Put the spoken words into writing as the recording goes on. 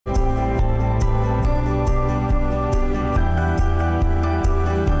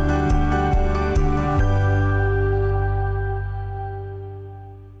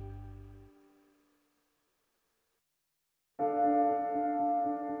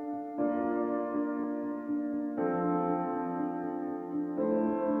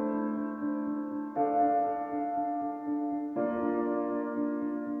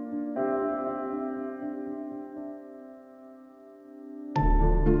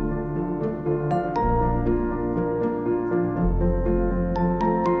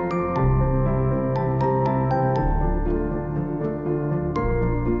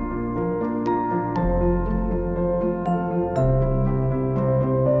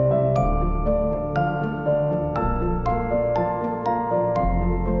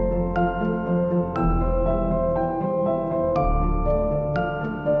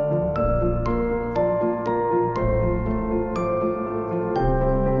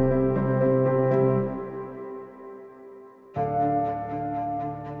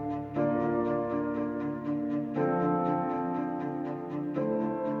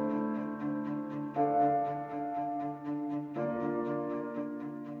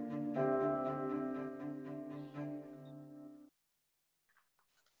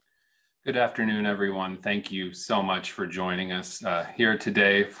Good afternoon, everyone. Thank you so much for joining us here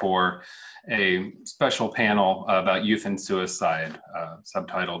today for a special panel about youth and suicide,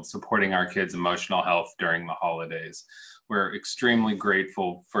 subtitled Supporting Our Kids' Emotional Health During the Holidays. We're extremely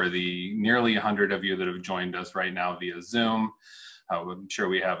grateful for the nearly 100 of you that have joined us right now via Zoom. I'm sure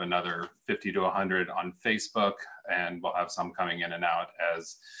we have another 50 to 100 on Facebook, and we'll have some coming in and out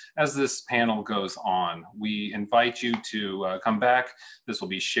as this panel goes on. We invite you to come back. This will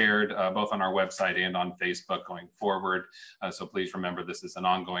be shared both on our website and on Facebook going forward. So please remember this is an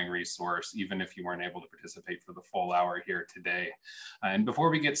ongoing resource, even if you weren't able to participate for the full hour here today. And before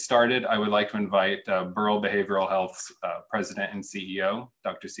we get started, I would like to invite Burrell Behavioral Health's President and CEO,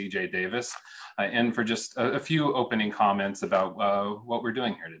 Dr. CJ Davis, in for just a few opening comments about what we're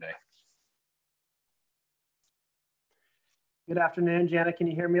doing here today. Good afternoon, Janet. Can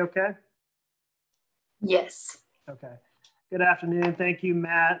you hear me okay? Yes. Okay. Good afternoon. Thank you,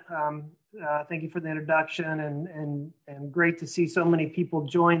 Matt. Thank you for the introduction, and great to see so many people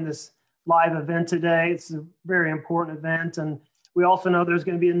join this live event today. It's a very important event, and we also know there's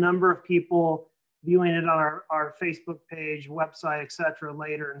going to be a number of people viewing it on our Facebook page, website, etc.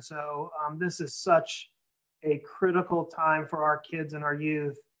 later. And so this is such a critical time for our kids and our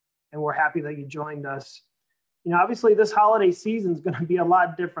youth, and we're happy that you joined us. You know, obviously this holiday season is going to be a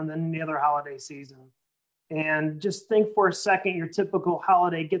lot different than any other holiday season. And just think for a second, your typical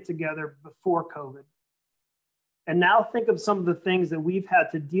holiday get together before COVID. And now think of some of the things that we've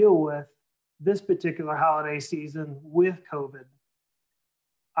had to deal with this particular holiday season with COVID.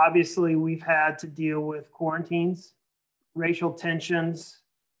 Obviously, we've had to deal with quarantines, racial tensions.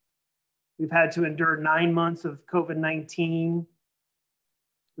 We've had to endure 9 months of COVID-19.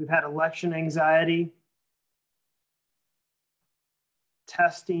 We've had election anxiety,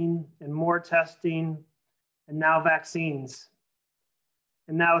 testing and more testing, and now vaccines.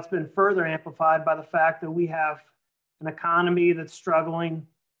 And now it's been further amplified by the fact that we have an economy that's struggling.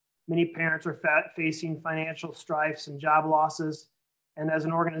 Many parents are facing financial strifes and job losses. And as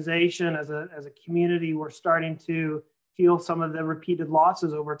an organization, as a community, we're starting to feel some of the repeated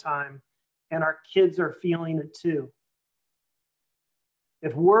losses over time. And our kids are feeling it too.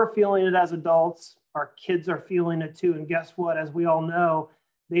 If we're feeling it as adults, our kids are feeling it too. And guess what? As we all know,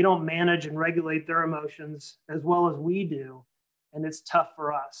 they don't manage and regulate their emotions as well as we do. And it's tough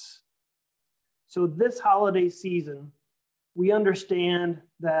for us. So this holiday season, we understand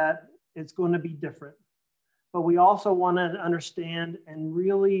that it's going to be different. But we also want to understand and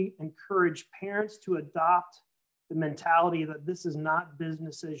really encourage parents to adopt the mentality that this is not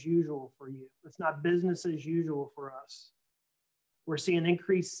business as usual for you. It's not business as usual for us. We're seeing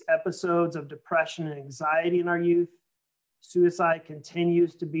increased episodes of depression and anxiety in our youth. Suicide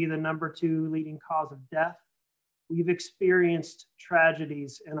continues to be the #2 leading cause of death. We've experienced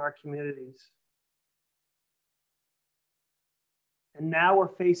tragedies in our communities. And now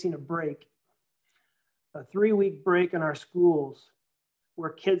we're facing a break, a 3-week break in our schools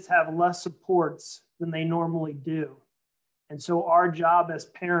where kids have less supports than they normally do. And so our job as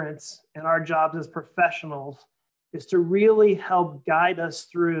parents and our jobs as professionals is to really help guide us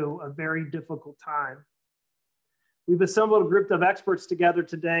through a very difficult time. We've assembled a group of experts together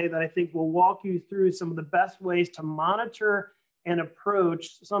today that I think will walk you through some of the best ways to monitor and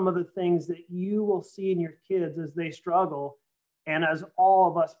approach some of the things that you will see in your kids as they struggle, and as all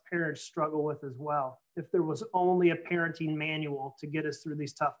of us parents struggle with as well, if there was only a parenting manual to get us through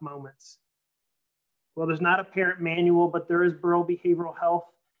these tough moments. Well, there's not a parent manual, but there is Burrell Behavioral Health.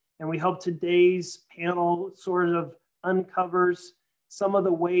 And we hope today's panel sort of uncovers some of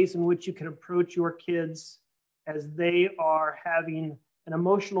the ways in which you can approach your kids as they are having an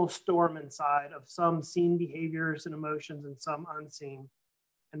emotional storm inside of some seen behaviors and emotions and some unseen.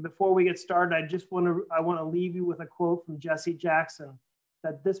 And before we get started, I want to leave you with a quote from Jesse Jackson,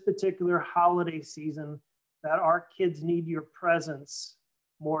 that this particular holiday season, that our kids need your presence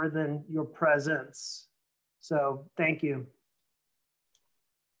more than your presence. So thank you.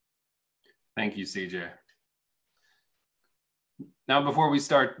 Thank you, CJ. Now, before we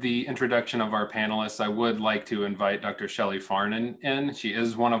start the introduction of our panelists, I would like to invite Dr. Shelley Farnan in. She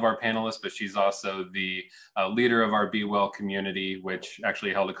is one of our panelists, but she's also the leader of our Be Well community, which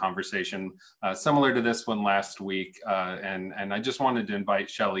actually held a conversation similar to this one last week. And I just wanted to invite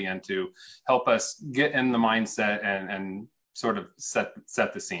Shelley in to help us get in the mindset and sort of set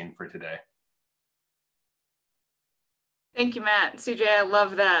the scene for today. Thank you, Matt. CJ, I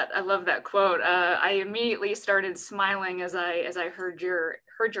love that. I love that quote. I immediately started smiling as I heard your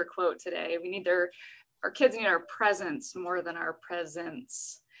quote today. Our kids need our presence more than our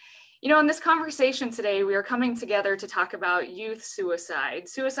presence. You know, in this conversation today, we are coming together to talk about youth suicide.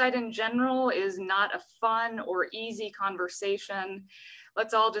 Suicide in general is not a fun or easy conversation.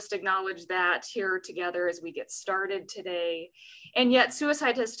 Let's all just acknowledge that here together as we get started today. And yet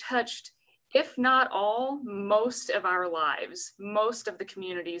suicide has touched, if not all, most of our lives, most of the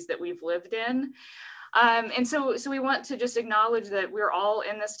communities that we've lived in. And so we want to just acknowledge that we're all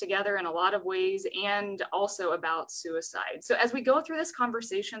in this together in a lot of ways, and also about suicide. So as we go through this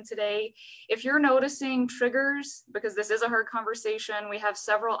conversation today, if you're noticing triggers, because this is a hard conversation, we have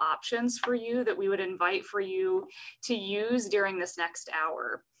several options for you that we would invite for you to use during this next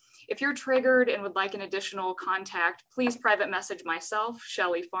hour. If you're triggered and would like an additional contact, please private message myself,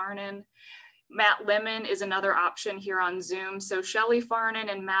 Shelley Farnan. Matt Lemon is another option here on Zoom. So Shelley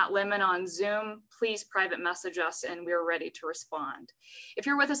Farnan and Matt Lemon on Zoom, please private message us and we're ready to respond. If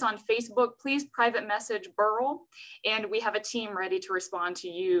you're with us on Facebook, please private message Burrell, and we have a team ready to respond to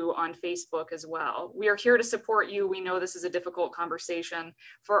you on Facebook as well. We are here to support you. We know this is a difficult conversation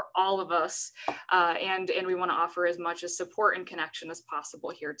for all of us, and we want to offer as much as support and connection as possible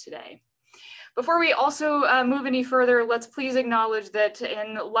here today. Before we also move any further, let's please acknowledge that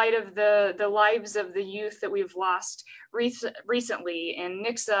in light of the lives of the youth that we've lost recently in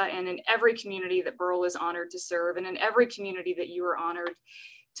Nixa and in every community that Burrell is honored to serve, and in every community that you are honored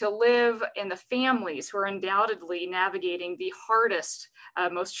to live, and the families who are undoubtedly navigating the hardest,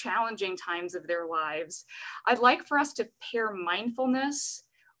 most challenging times of their lives, I'd like for us to pair mindfulness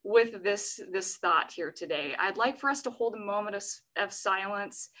with this thought here today. I'd like for us to hold a moment of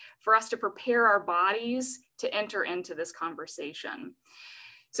silence, for us to prepare our bodies to enter into this conversation.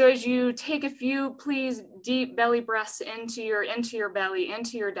 So as you take a few, please, deep belly breaths into your belly,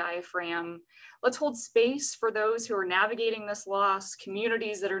 into your diaphragm, let's hold space for those who are navigating this loss,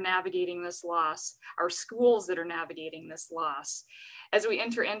 communities that are navigating this loss, our schools that are navigating this loss, as we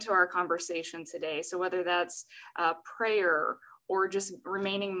enter into our conversation today. So whether that's prayer, or just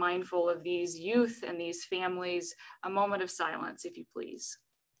remaining mindful of these youth and these families, a moment of silence, if you please.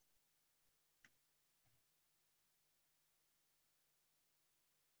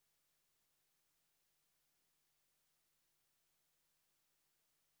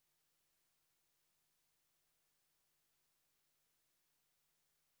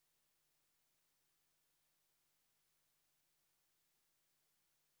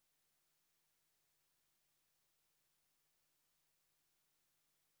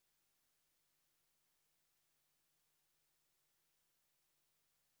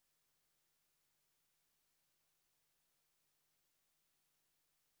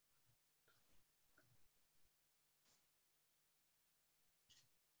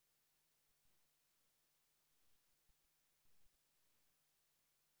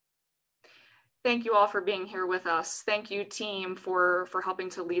 Thank you all for being here with us. Thank you, team, for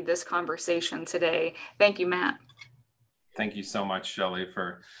helping to lead this conversation today. Thank you, Matt. Thank you so much, Shelley,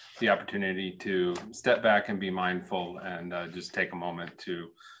 for the opportunity to step back and be mindful and just take a moment to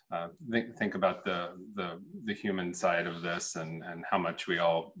think about the human side of this and how much we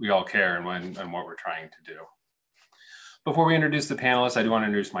all care and what we're trying to do. Before we introduce the panelists, I do want to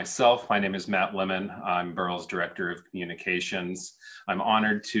introduce myself. My name is Matt Lemon. I'm Burrell's Director of Communications. I'm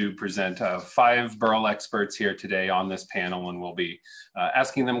honored to present 5 Burrell experts here today on this panel, and we'll be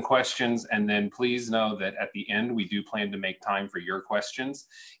asking them questions. And then please know that at the end, we do plan to make time for your questions.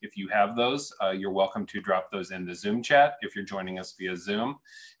 If you have those, you're welcome to drop those in the Zoom chat if you're joining us via Zoom.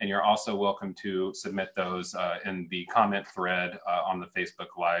 And you're also welcome to submit those in the comment thread on the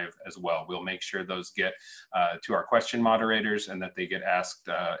Facebook Live as well. We'll make sure those get to our question moderators and that they get asked,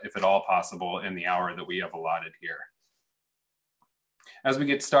 if at all possible, in the hour that we have allotted here. As we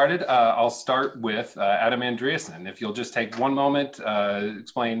get started, I'll start with Adam Andreasen. If you'll just take one moment,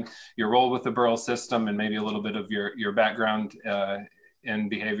 explain your role with the Burrell system and maybe a little bit of your background in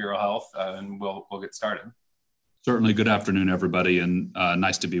behavioral health, and we'll get started. Certainly. Good afternoon, everybody, and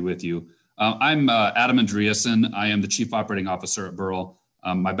nice to be with you. I'm Adam Andreasen. I am the Chief Operating Officer at Burrell.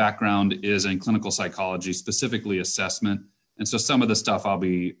 My background is in clinical psychology, specifically assessment. And so some of the stuff I'll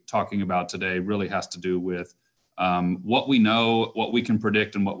be talking about today really has to do with what we know, what we can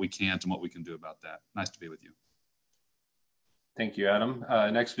predict, and what we can't, and what we can do about that. Nice to be with you. Thank you, Adam.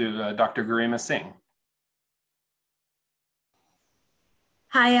 Next to Dr. Garima Singh.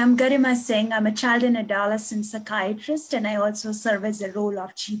 Hi, I'm Garima Singh. I'm a child and adolescent psychiatrist, and I also serve as the role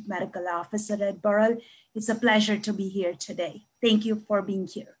of Chief Medical Officer at Burrell. It's a pleasure to be here today. Thank you for being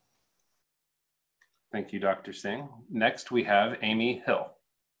here. Thank you, Dr. Singh. Next, we have Amy Hill.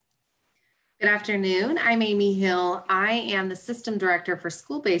 Good afternoon. I'm Amy Hill. I am the System Director for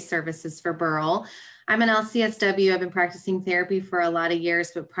School-Based Services for Burrell. I'm an LCSW. I've been practicing therapy for a lot of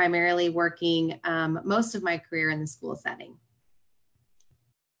years, but primarily working most of my career in the school setting.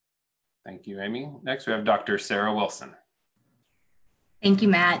 Thank you, Amy. Next, we have Dr. Sarah Wilson. Thank you,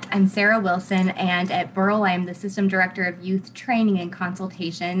 Matt. I'm Sarah Wilson, and at Burrell, I'm the System Director of Youth Training and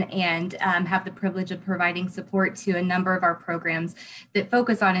Consultation, and have the privilege of providing support to a number of our programs that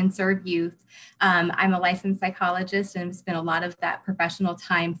focus on and serve youth. I'm a licensed psychologist and have spent a lot of that professional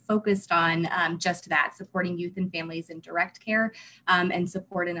time focused on just that, supporting youth and families in direct care and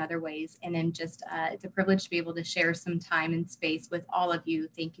support in other ways. And then just, it's a privilege to be able to share some time and space with all of you.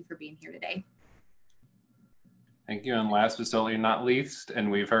 Thank you for being here today. Thank you. And last but certainly not least,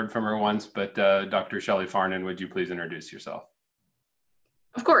 and we've heard from her once, but Dr. Shelley Farnan, would you please introduce yourself?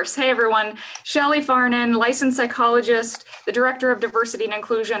 Of course. Hey, everyone. Shelley Farnan, licensed psychologist, the Director of Diversity and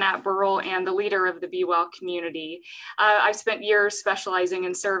Inclusion at Burrell, and the leader of the Be Well community. I've spent years specializing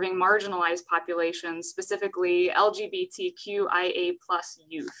in serving marginalized populations, specifically LGBTQIA+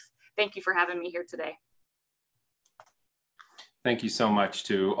 youth. Thank you for having me here today. Thank you so much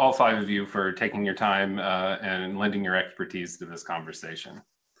to all five of you for taking your time and lending your expertise to this conversation.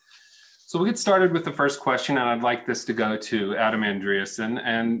 So we'll get started with the first question, and I'd like this to go to Adam Andreasen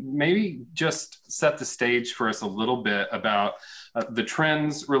and maybe just set the stage for us a little bit about the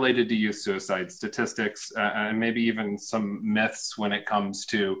trends related to youth suicide statistics and maybe even some myths when it comes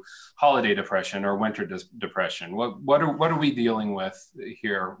to holiday depression or winter depression. What are we dealing with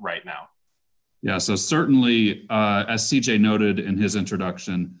here right now? Yeah, so certainly, as CJ noted in his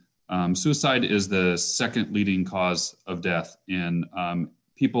introduction, suicide is the second leading cause of death in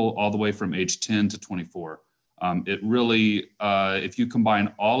people all the way from age 10 to 24. It really, if you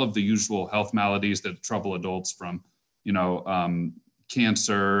combine all of the usual health maladies that trouble adults from,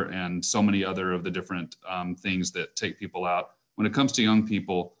 cancer and so many other of the different things that take people out, when it comes to young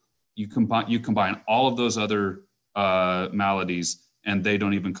people, you combine all of those other maladies, and they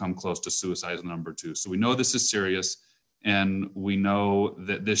don't even come close to suicide as number two. So we know this is serious, and we know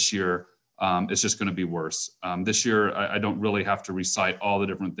that this year it's just going to be worse. This year, I don't really have to recite all the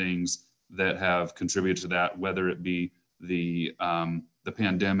different things that have contributed to that, whether it be the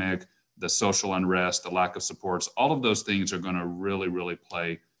pandemic, the social unrest, the lack of supports. All of those things are going to really, really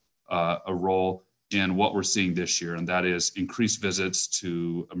play a role in what we're seeing this year, and that is increased visits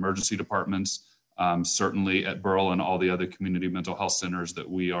to emergency departments. Certainly at Burrell and all the other community mental health centers that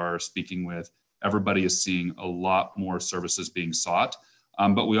we are speaking with, everybody is seeing a lot more services being sought.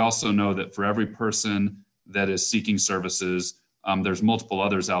 But we also know that for every person that is seeking services, there's multiple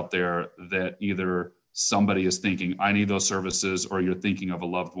others out there that either somebody is thinking, I need those services, or you're thinking of a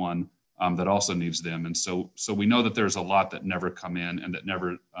loved one that also needs them. And so we know that there's a lot that never come in and that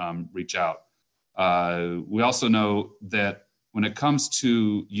never reach out. We also know that when it comes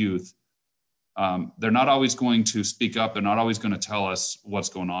to youth, they're not always going to speak up. They're not always going to tell us what's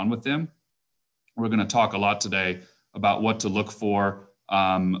going on with them. We're going to talk a lot today about what to look for,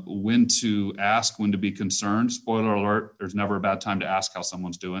 when to ask, when to be concerned. Spoiler alert, there's never a bad time to ask how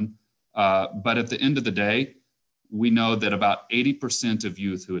someone's doing. But at the end of the day, we know that about 80% of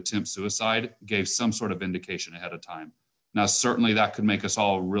youth who attempt suicide gave some sort of indication ahead of time. Now, certainly that could make us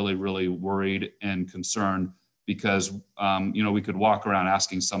all really, really worried and concerned, because we could walk around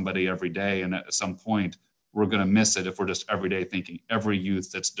asking somebody every day, and at some point we're going to miss it if we're just every day thinking every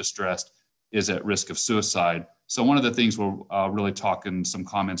youth that's distressed is at risk of suicide. So one of the things we'll really talk in some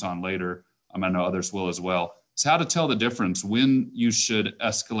comments on later, I know others will as well, is how to tell the difference when you should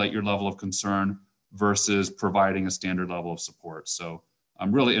escalate your level of concern versus providing a standard level of support. So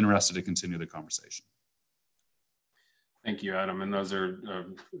I'm really interested to continue the conversation. Thank you, Adam. And those are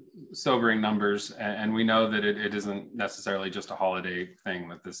sobering numbers. And we know that it isn't necessarily just a holiday thing,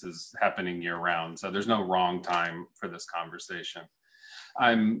 that this is happening year round. So there's no wrong time for this conversation.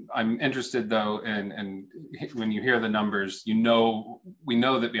 I'm interested though, and when you hear the numbers, we know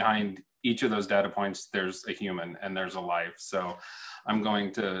that behind each of those data points, there's a human and there's a life. So I'm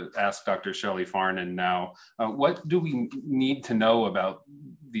going to ask Dr. Shelley Farnan now, what do we need to know about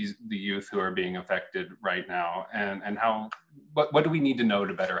the youth who are being affected right now, and what do we need to know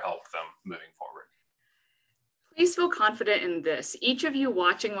to better help them moving forward? Please feel confident in this. Each of you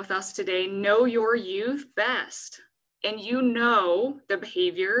watching with us today know your youth best, and you know the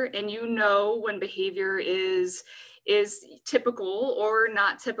behavior, and you know when behavior is typical or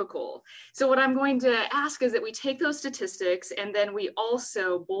not typical. So what I'm going to ask is that we take those statistics and then we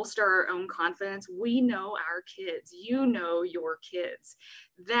also bolster our own confidence. We know our kids, you know your kids.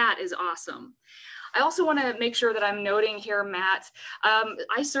 That is awesome. I also want to make sure that I'm noting here, Matt,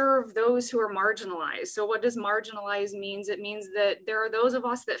 I serve those who are marginalized. So what does marginalized means? It means that there are those of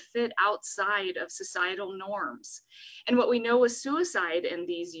us that fit outside of societal norms. And what we know with suicide in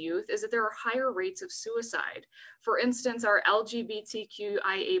these youth is that there are higher rates of suicide. For instance, our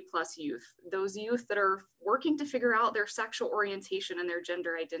LGBTQIA+ youth, those youth that are working to figure out their sexual orientation and their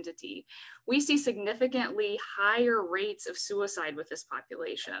gender identity. We see significantly higher rates of suicide with this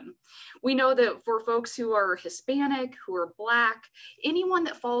population. We know that for folks who are Hispanic, who are Black, anyone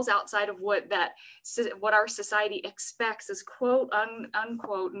that falls outside of what our society expects as quote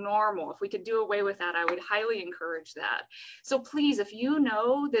unquote normal, if we could do away with that, I would highly encourage that. So please, if you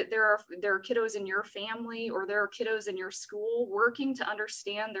know that there are kiddos in your family or there are kiddos in your school working to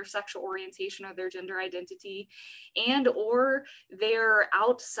understand their sexual orientation or their gender identity, and or they're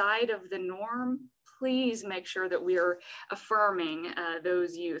outside of the norm, please make sure that we are affirming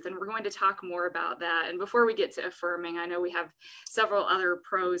those youth. And we're going to talk more about that. And before we get to affirming, I know we have several other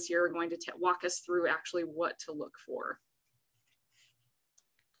pros here going to walk us through actually what to look for.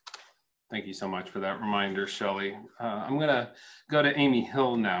 Thank you so much for that reminder, Shelley. I'm going to go to Amy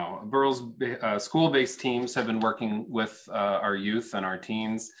Hill now. Burrell's school-based teams have been working with our youth and our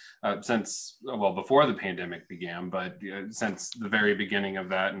teens since, well, before the pandemic began, but since the very beginning of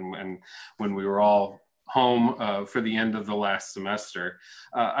that and when we were all home for the end of the last semester.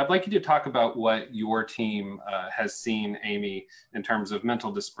 I'd like you to talk about what your team has seen, Amy, in terms of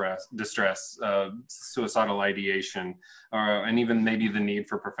mental distress, suicidal ideation, and even maybe the need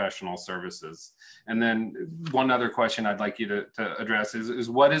for professional services. And then one other question I'd like you to address is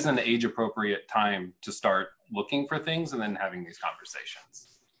what is an age-appropriate time to start looking for things and then having these conversations?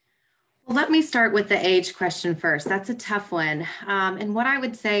 Well, let me start with the age question first. That's a tough one. And what I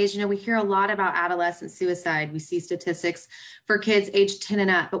would say is, we hear a lot about adolescent suicide. We see statistics for kids aged 10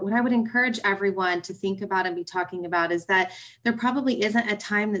 and up. But what I would encourage everyone to think about and be talking about is that there probably isn't a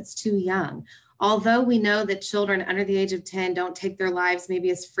time that's too young. Although we know that children under the age of 10 don't take their lives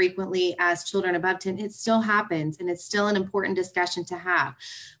maybe as frequently as children above 10, it still happens, and it's still an important discussion to have.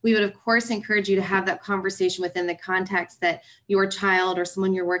 We would, of course, encourage you to have that conversation within the context that your child or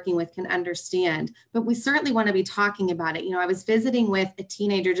someone you're working with can understand. But we certainly want to be talking about it. I was visiting with a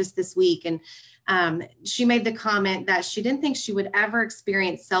teenager just this week, and she made the comment that she didn't think she would ever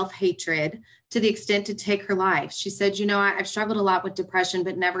experience self-hatred to the extent to take her life. She said, I've struggled a lot with depression,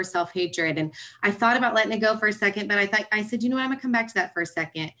 but never self-hatred. And I thought about letting it go for a second, but I said, I'm gonna come back to that for a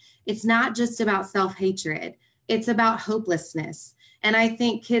second. It's not just about self-hatred. It's about hopelessness. And I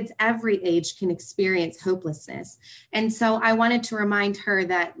think kids every age can experience hopelessness. And so I wanted to remind her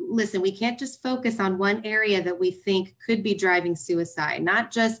that, listen, we can't just focus on one area that we think could be driving suicide, not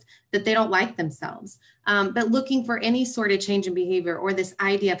just that they don't like themselves, but looking for any sort of change in behavior or this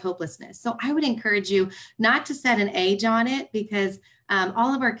idea of hopelessness. So I would encourage you not to set an age on it, because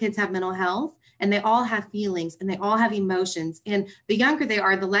all of our kids have mental health, and they all have feelings, and they all have emotions. And the younger they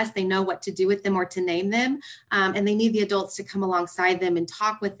are, the less they know what to do with them or to name them. And they need the adults to come alongside them and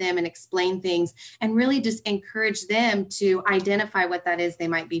talk with them and explain things and really just encourage them to identify what that is they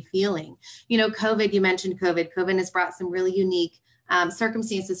might be feeling. COVID, you mentioned COVID. COVID has brought some really unique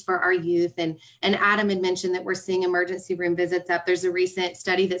circumstances for our youth. And Adam had mentioned that we're seeing emergency room visits up. There's a recent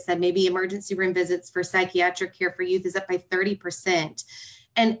study that said maybe emergency room visits for psychiatric care for youth is up by 30%.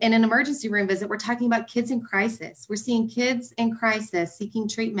 And in an emergency room visit, we're talking about kids in crisis. We're seeing kids in crisis seeking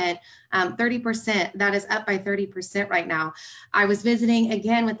treatment, 30%. That is up by 30% right now. I was visiting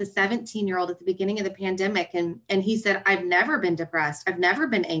again with the 17-year-old at the beginning of the pandemic, and he said, I've never been depressed. I've never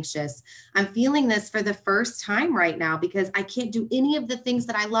been anxious. I'm feeling this for the first time right now because I can't do any of the things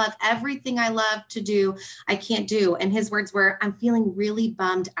that I love. Everything I love to do, I can't do. And his words were, I'm feeling really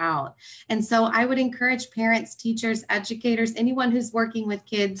bummed out. And so I would encourage parents, teachers, educators, anyone who's working with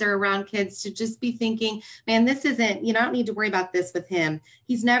kids or around kids to just be thinking, man, this isn't, I don't need to worry about this with him.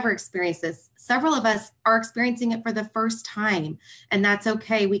 He's never experienced this. Several of us are experiencing it for the first time, and that's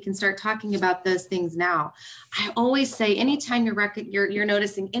okay. We can start talking about those things now. I always say, anytime you're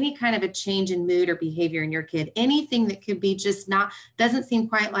noticing any kind of a change in mood or behavior in your kid, anything that could be just doesn't seem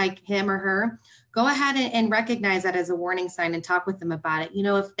quite like him or her, go ahead and recognize that as a warning sign and talk with them about it.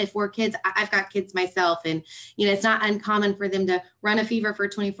 If we're kids, I've got kids myself, and, it's not uncommon for them to run a fever for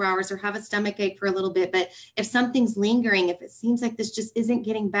 24 hours or have a stomach ache for a little bit. But if something's lingering, if it seems like this just isn't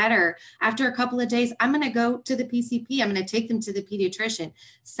getting better, after a couple of days, I'm going to go to the PCP. I'm going to take them to the pediatrician.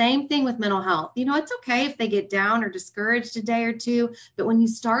 Same thing with mental health. It's okay if they get down or discouraged a day or two, but when you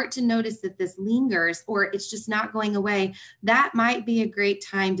start to notice that this lingers or it's just not going away, that might be a great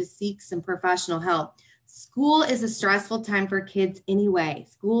time to seek some professional help. School is a stressful time for kids anyway.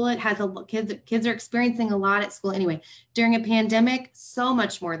 School, it has kids are experiencing a lot at school anyway. During a pandemic, so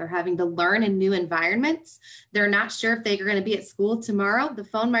much more. They're having to learn in new environments. They're not sure if they're going to be at school tomorrow. The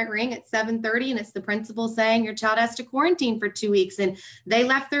phone might ring at 7:30 and it's the principal saying your child has to quarantine for 2 weeks and they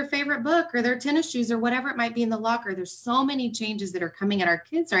left their favorite book or their tennis shoes or whatever it might be in the locker. There's so many changes that are coming at our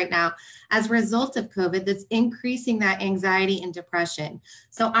kids right now as a result of COVID that's increasing that anxiety and depression.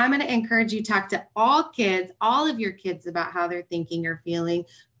 So I'm going to encourage you to talk to all kids, all of your kids, about how they're thinking or feeling.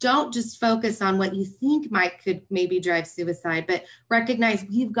 Don't just focus on what you think could maybe drive suicide, but recognize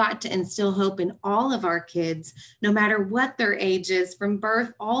we've got to instill hope in all of our kids, no matter what their age is, from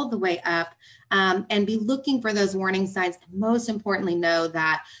birth all the way up, and be looking for those warning signs. And most importantly, know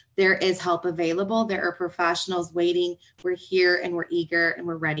that there is help available. There are professionals waiting. We're here and we're eager and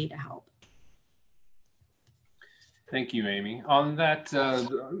we're ready to help. Thank you, Amy. On that, a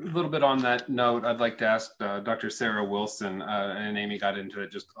little bit on that note, I'd like to ask Dr. Sarah Wilson, and Amy got into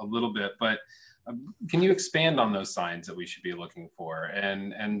it just a little bit, but can you expand on those signs that we should be looking for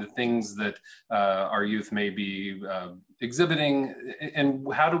and the things that our youth may be exhibiting,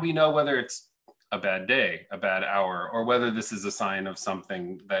 and how do we know whether it's a bad day, a bad hour, or whether this is a sign of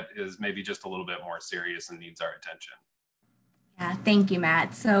something that is maybe just a little bit more serious and needs our attention? Yeah, thank you,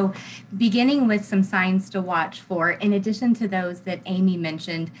 Matt. So beginning with some signs to watch for, in addition to those that Amy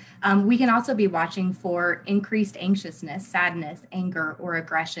mentioned, we can also be watching for increased anxiousness, sadness, anger, or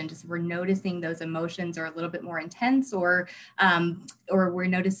aggression. Just we're noticing those emotions are a little bit more intense, or we're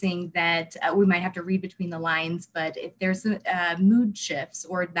noticing that we might have to read between the lines, but if there's mood shifts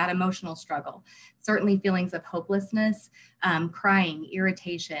or that emotional struggle, certainly feelings of hopelessness, crying,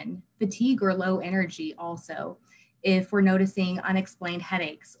 irritation, fatigue, or low energy also. If we're noticing unexplained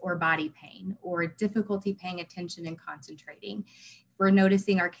headaches or body pain or difficulty paying attention and concentrating, if we're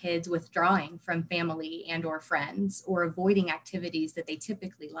noticing our kids withdrawing from family and or friends or avoiding activities that they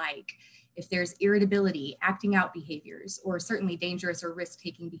typically like, if there's irritability, acting out behaviors, or certainly dangerous or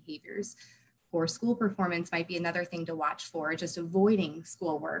risk-taking behaviors. Poor school performance might be another thing to watch for, just avoiding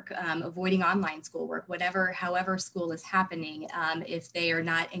schoolwork, avoiding online schoolwork, however school is happening. If they are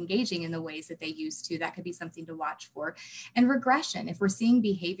not engaging in the ways that they used to, that could be something to watch for. And regression, if we're seeing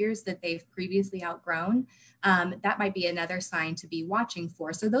behaviors that they've previously outgrown, that might be another sign to be watching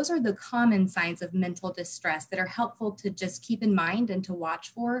for. So those are the common signs of mental distress that are helpful to just keep in mind and to watch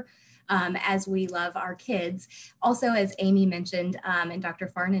for as we love our kids. Also, as Amy mentioned, and Dr.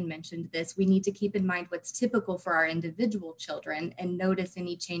 Farnan mentioned this, we need to keep in mind what's typical for our individual children and notice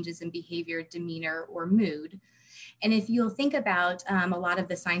any changes in behavior, demeanor, or mood. And if you'll think about a lot of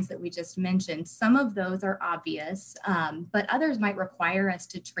the signs that we just mentioned, some of those are obvious, but others might require us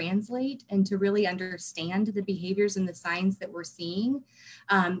to translate and to really understand the behaviors and the signs that we're seeing,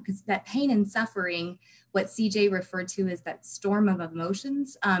 because that pain and suffering, what CJ referred to as that storm of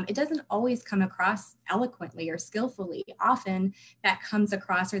emotions, it doesn't always come across eloquently or skillfully. Often that comes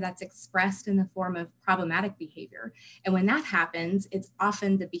across or that's expressed in the form of problematic behavior. And when that happens, it's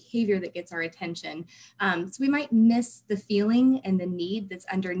often the behavior that gets our attention. So we might miss the feeling and the need that's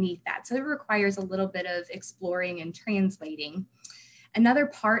underneath that. So it requires a little bit of exploring and translating. Another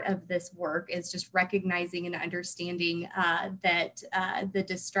part of this work is just recognizing and understanding that the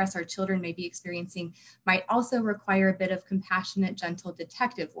distress our children may be experiencing might also require a bit of compassionate, gentle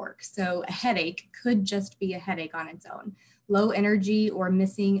detective work. So a headache could just be a headache on its own. Low energy or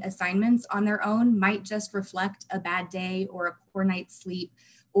missing assignments on their own might just reflect a bad day or a poor night's sleep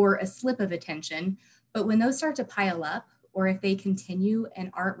or a slip of attention. But when those start to pile up, or if they continue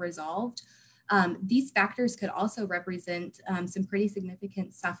and aren't resolved, these factors could also represent some pretty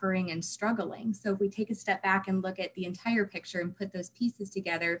significant suffering and struggling. So if we take a step back and look at the entire picture and put those pieces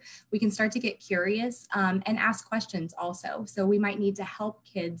together, we can start to get curious and ask questions also. So we might need to help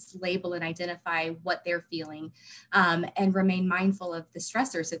kids label and identify what they're feeling and remain mindful of the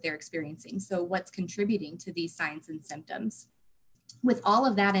stressors that they're experiencing. So what's contributing to these signs and symptoms? With all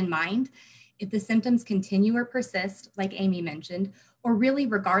of that in mind, if the symptoms continue or persist, like Amy mentioned, or really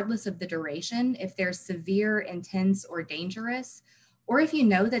regardless of the duration, if they're severe, intense, or dangerous, or if you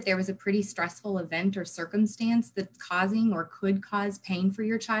know that there was a pretty stressful event or circumstance that's causing or could cause pain for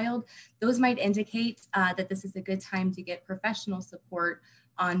your child, those might indicate that this is a good time to get professional support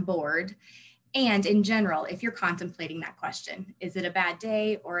on board. And in general, if you're contemplating that question, is it a bad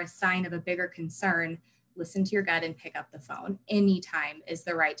day or a sign of a bigger concern? Listen to your gut and pick up the phone. Anytime is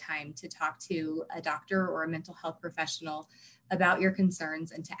the right time to talk to a doctor or a mental health professional about your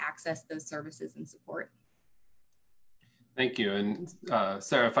concerns and to access those services and support. Thank you. And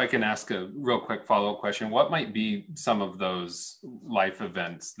Sarah, if I can ask a real quick follow-up question, what might be some of those life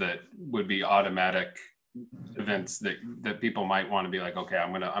events that would be automatic events that people might want to be like, okay,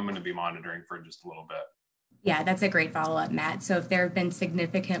 I'm gonna be monitoring for just a little bit? Yeah, that's a great follow-up, Matt. So if there have been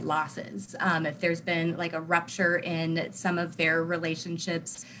significant losses, if there's been like a rupture in some of their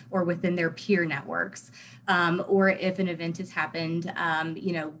relationships or within their peer networks, or if an event has happened,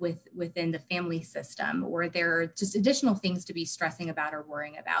 within the family system, or there are just additional things to be stressing about or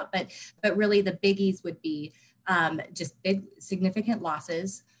worrying about. But really the biggies would be just big, significant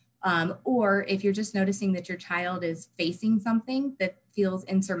losses, or if you're just noticing that your child is facing something that feels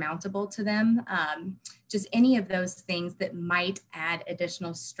insurmountable to them, just any of those things that might add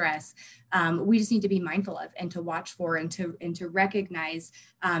additional stress, we just need to be mindful of and to watch for and to recognize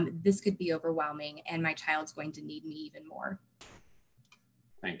this could be overwhelming and my child's going to need me even more.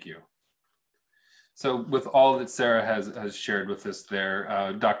 Thank you. So with all that Sarah has shared with us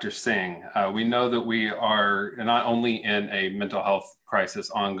there, Dr. Singh, we know that we are not only in a mental health crisis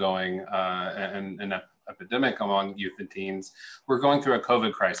ongoing and an epidemic among youth and teens, we're going through a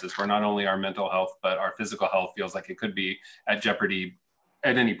COVID crisis where not only our mental health, but our physical health feels like it could be at jeopardy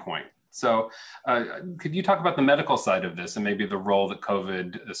at any point. So could you talk about the medical side of this and maybe the role that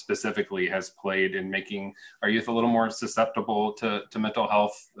COVID specifically has played in making our youth a little more susceptible to mental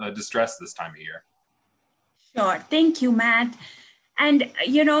health distress this time of year? Sure. Thank you, Matt. And,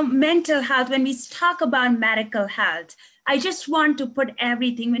 mental health, when we talk about medical health, I just want to put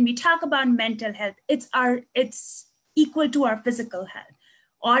everything, when we talk about mental health, it's equal to our physical health,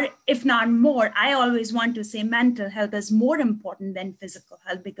 or if not more. I always want to say mental health is more important than physical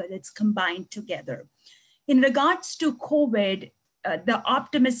health because it's combined together. In regards to COVID, the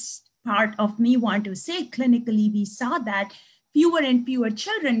optimist part of me want to say clinically, we saw that fewer and fewer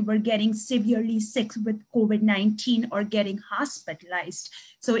children were getting severely sick with COVID-19 or getting hospitalized.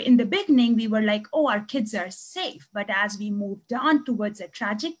 So in the beginning, we were like, oh, our kids are safe. But as we moved on towards a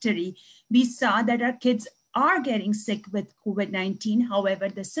trajectory, we saw that our kids are getting sick with COVID-19. However,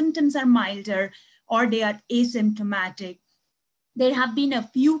 the symptoms are milder or they are asymptomatic. There have been a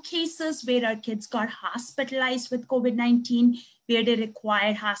few cases where our kids got hospitalized with COVID-19, where they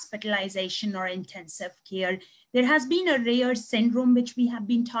required hospitalization or intensive care. There has been a rare syndrome, which we have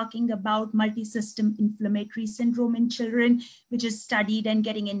been talking about, multisystem inflammatory syndrome in children, which is studied and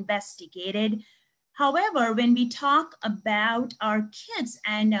getting investigated. However, when we talk about our kids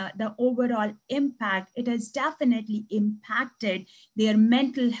and the overall impact, it has definitely impacted their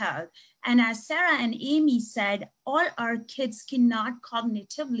mental health. And as Sarah and Amy said, all our kids cannot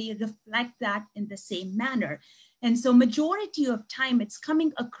cognitively reflect that in the same manner. And so majority of time, it's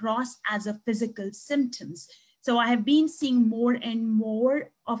coming across as a physical symptoms. So I have been seeing more and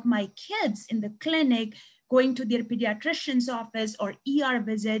more of my kids in the clinic going to their pediatrician's office or ER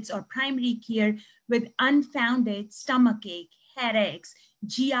visits or primary care with unfounded stomachache, headaches,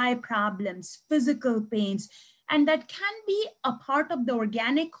 GI problems, physical pains. And that can be a part of the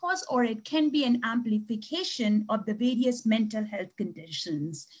organic cause, or it can be an amplification of the various mental health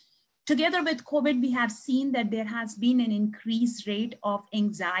conditions. Together with COVID, we have seen that there has been an increased rate of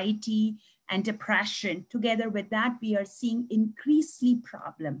anxiety and depression. Together with that, we are seeing increased sleep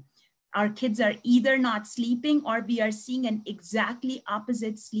problem. Our kids are either not sleeping, or we are seeing an exactly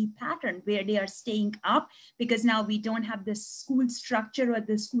opposite sleep pattern where they are staying up because now we don't have the school structure or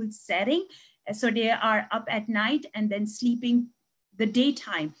the school setting. So they are up at night and then sleeping the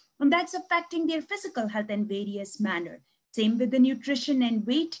daytime. And that's affecting their physical health in various manner. Same with the nutrition and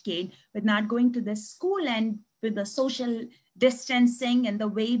weight gain, with not going to the school and with the social distancing and the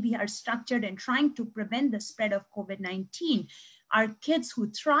way we are structured and trying to prevent the spread of COVID-19. Our kids who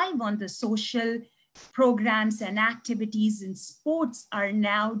thrive on the social programs and activities and sports are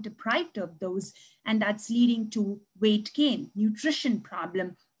now deprived of those. And that's leading to weight gain, nutrition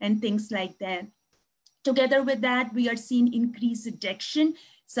problem, and things like that. Together with that, we are seeing increased addiction.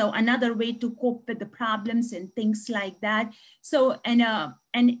 So another way to cope with the problems and things like that. So,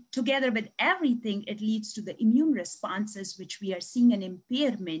 and together with everything, it leads to the immune responses, which we are seeing an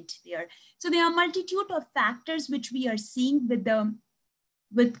impairment there. So there are a multitude of factors which we are seeing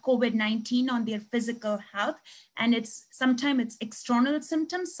with COVID-19 on their physical health. And sometimes it's external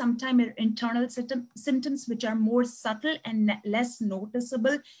symptoms, sometimes internal symptoms, which are more subtle and less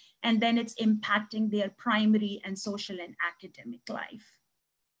noticeable. And then it's impacting their primary and social and academic life.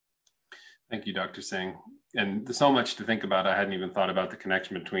 Thank you, Dr. Singh. And there's so much to think about. I hadn't even thought about the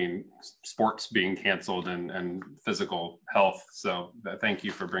connection between sports being canceled and physical health. So thank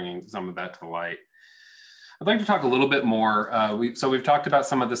you for bringing some of that to light. I'd like to talk a little bit more. So we've talked about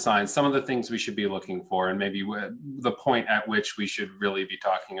some of the signs, some of the things we should be looking for, and maybe the point at which we should really be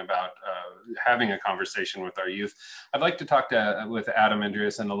talking about having a conversation with our youth. I'd like to talk with Adam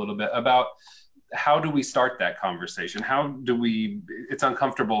Andreasen a little bit about how do we start that conversation? How do we, it's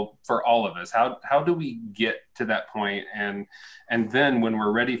uncomfortable for all of us. How do we get to that point? And then when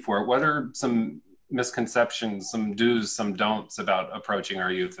we're ready for it, what are some misconceptions, some do's, some don'ts about approaching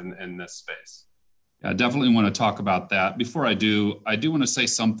our youth in this space? Yeah, I definitely want to talk about that. Before I do want to say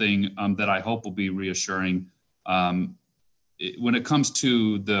something that I hope will be reassuring. When it comes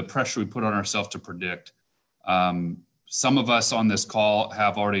to the pressure we put on ourselves to predict, some of us on this call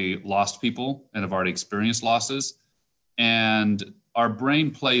have already lost people and have already experienced losses. And our brain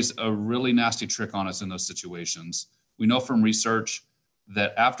plays a really nasty trick on us in those situations. We know from research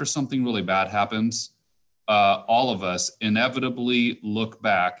that after something really bad happens, all of us inevitably look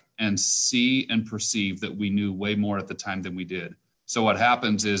back and see and perceive that we knew way more at the time than we did. So what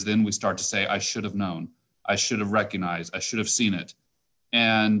happens is then we start to say, I should have known, I should have recognized, I should have seen it.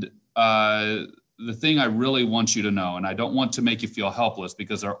 And the thing I really want you to know, and I don't want to make you feel helpless,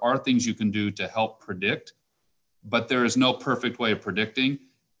 because there are things you can do to help predict, but there is no perfect way of predicting.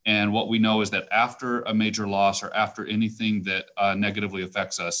 And what we know is that after a major loss or after anything that negatively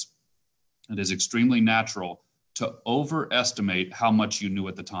affects us, it is extremely natural to overestimate how much you knew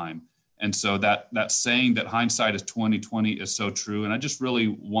at the time. And so that saying that hindsight is 20/20 is so true. And I just really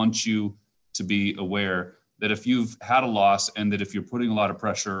want you to be aware that if you've had a loss and that if you're putting a lot of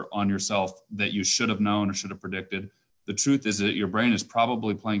pressure on yourself that you should have known or should have predicted, the truth is that your brain is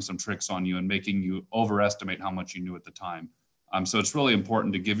probably playing some tricks on you and making you overestimate how much you knew at the time. So it's really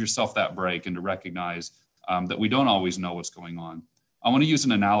important to give yourself that break and to recognize that we don't always know what's going on. I want to use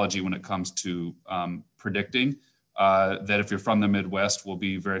an analogy when it comes to predicting that if you're from the Midwest will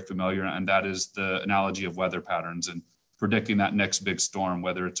be very familiar, and that is the analogy of weather patterns and predicting that next big storm,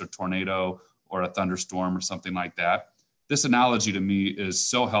 whether it's a tornado or a thunderstorm or something like that. This analogy to me is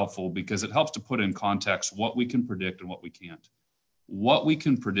so helpful because it helps to put in context what we can predict and what we can't. What we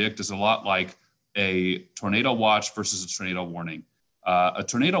can predict is a lot like a tornado watch versus a tornado warning. A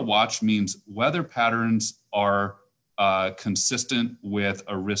tornado watch means weather patterns are consistent with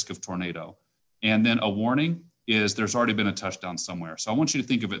a risk of tornado. And then a warning is there's already been a touchdown somewhere. So I want you to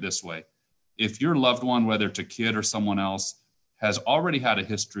think of it this way. If your loved one, whether it's a kid or someone else, has already had a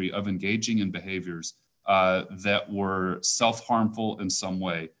history of engaging in behaviors that were self-harmful in some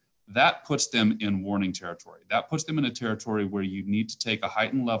way, that puts them in warning territory. That puts them in a territory where you need to take a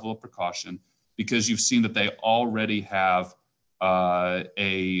heightened level of precaution because you've seen that they already have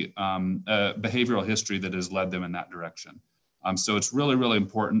a behavioral history that has led them in that direction. So it's really, really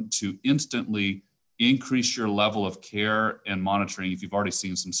important to instantly increase your level of care and monitoring if you've already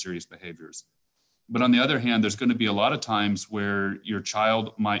seen some serious behaviors. But on the other hand, there's going to be a lot of times where your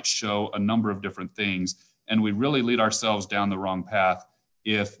child might show a number of different things, and we really lead ourselves down the wrong path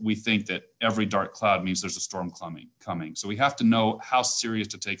if we think that every dark cloud means there's a storm coming. So we have to know how serious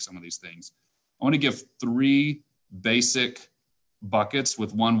to take some of these things. I want to give 3 basic buckets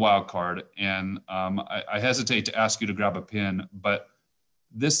with 1 wild card, and I hesitate to ask you to grab a pen, but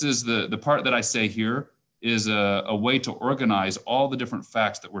this is the part that I say here is a way to organize all the different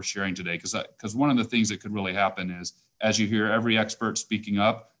facts that we're sharing today. Because one of the things that could really happen is, as you hear every expert speaking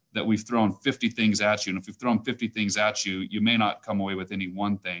up, that we've thrown 50 things at you. And if we've thrown 50 things at you, you may not come away with any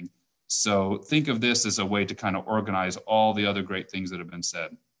one thing. So think of this as a way to kind of organize all the other great things that have been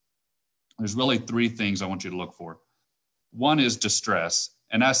said. There's really 3 things I want you to look for. One is distress.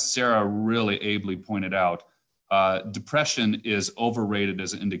 And as Sarah really ably pointed out, depression is overrated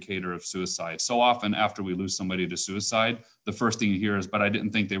as an indicator of suicide. So often after we lose somebody to suicide, the first thing you hear is, but I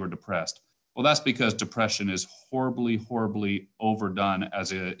didn't think they were depressed. Well, that's because depression is horribly, horribly overdone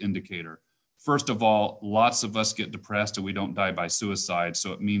as an indicator. First of all, lots of us get depressed and we don't die by suicide.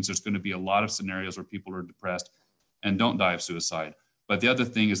 So it means there's going to be a lot of scenarios where people are depressed and don't die of suicide. But the other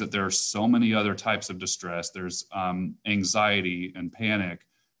thing is that there are so many other types of distress. There's anxiety and panic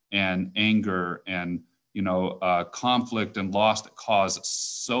and anger and conflict and loss that cause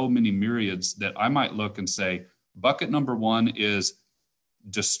so many myriads that I might look and say, bucket number 1 is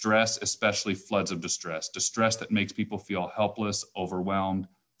distress, especially floods of distress that makes people feel helpless, overwhelmed,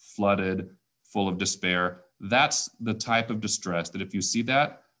 flooded, full of despair. That's the type of distress that if you see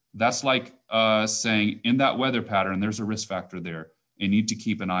that, that's like saying in that weather pattern, there's a risk factor there. You need to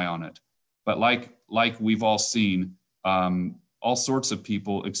keep an eye on it. But like we've all seen, all sorts of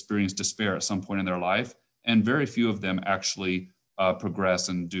people experience despair at some point in their life, and very few of them actually progress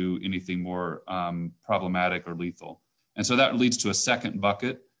and do anything more problematic or lethal. And so that leads to a second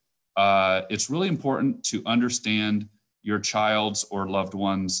bucket. It's really important to understand your child's or loved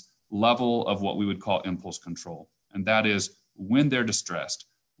one's level of what we would call impulse control. And that is when they're distressed,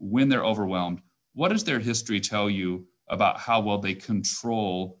 when they're overwhelmed, what does their history tell you about how well they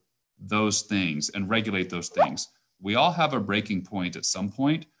control those things and regulate those things. We all have a breaking point at some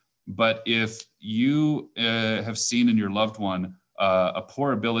point, but if you have seen in your loved one a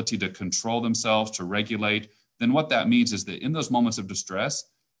poor ability to control themselves, to regulate, then what that means is that in those moments of distress,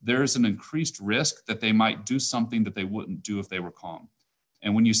 there's an increased risk that they might do something that they wouldn't do if they were calm.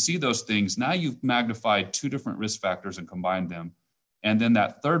 And when you see those things, now you've magnified two different risk factors and combined them. And then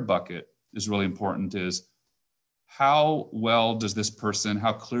that third bucket is really important, is how well does this person,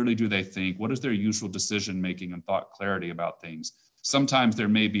 how clearly do they think? What is their usual decision-making and thought clarity about things? Sometimes there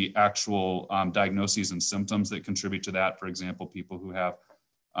may be actual diagnoses and symptoms that contribute to that. For example, people who have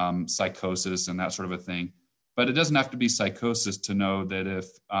psychosis and that sort of a thing. But it doesn't have to be psychosis to know that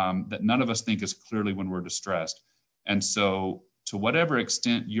that none of us think as clearly when we're distressed. And so to whatever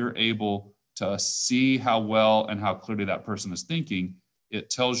extent you're able to see how well and how clearly that person is thinking, it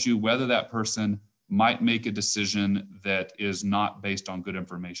tells you whether that person might make a decision that is not based on good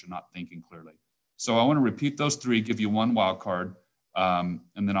information, not thinking clearly. So I want to repeat those three, give you one wild card, and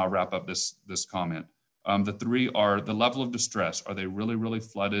then I'll wrap up this comment. The three are the level of distress. Are they really, really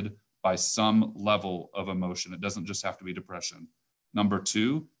flooded by some level of emotion? It doesn't just have to be depression. Number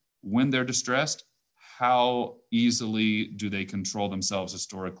two, when they're distressed, how easily do they control themselves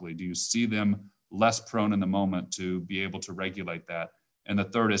historically? Do you see them less prone in the moment to be able to regulate that? And the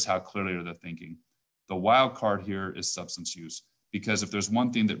third is how clearly are they thinking? The wild card here is substance use, because if there's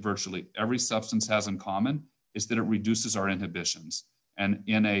one thing that virtually every substance has in common, is that it reduces our inhibitions. And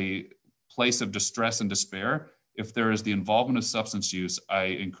in a place of distress and despair, if there is the involvement of substance use, I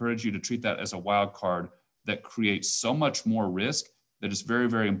encourage you to treat that as a wild card that creates so much more risk that it's very,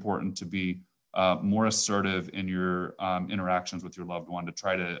 very important to be more assertive in your interactions with your loved one to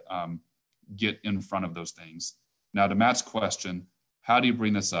try to get in front of those things. Now, to Matt's question, how do you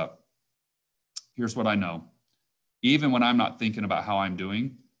bring this up? Here's what I know. Even when I'm not thinking about how I'm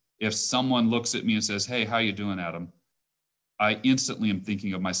doing, if someone looks at me and says, "Hey, how you doing, Adam?" I instantly am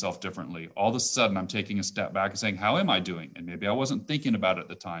thinking of myself differently. All of a sudden, I'm taking a step back and saying, how am I doing? And maybe I wasn't thinking about it at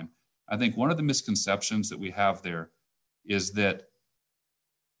the time. I think one of the misconceptions that we have there is that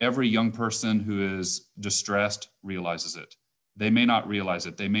every young person who is distressed realizes it. They may not realize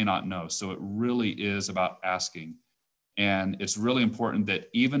it. They may not know. So it really is about asking. And it's really important that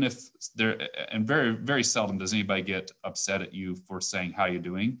even if and very, very seldom does anybody get upset at you for saying, how you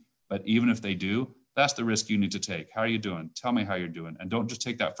doing? But even if they do, that's the risk you need to take. How are you doing? Tell me how you're doing. And don't just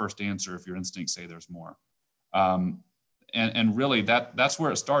take that first answer if your instincts say there's more. And really that's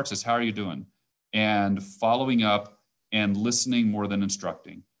where it starts, is how are you doing? And following up and listening more than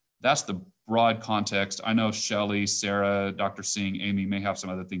instructing. That's the broad context. I know Shelley, Sarah, Dr. Singh, Amy may have some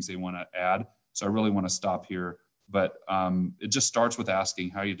other things they want to add. So I really want to stop here. But it just starts with asking,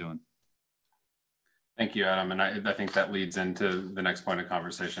 how are you doing? Thank you, Adam. And I think that leads into the next point of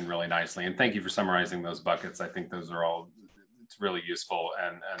conversation really nicely. And thank you for summarizing those buckets. I think those are all, it's really useful.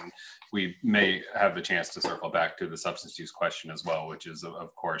 And we may have the chance to circle back to the substance use question as well, which is,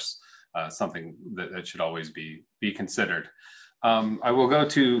 of course, something that should always be considered. I will go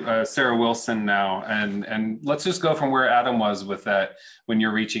to Sarah Wilson now, and let's just go from where Adam was with that. When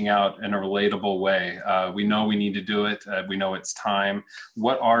you're reaching out in a relatable way, we know we need to do it. We know it's time.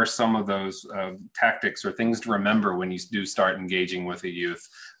 What are some of those tactics or things to remember when you do start engaging with a youth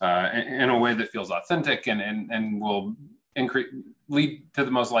in a way that feels authentic and will lead to the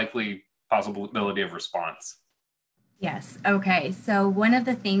most likely possibility of response? Yes. Okay. So one of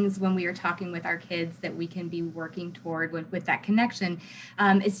the things when we are talking with our kids that we can be working toward with that connection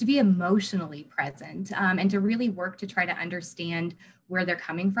is to be emotionally present and to really work to try to understand where they're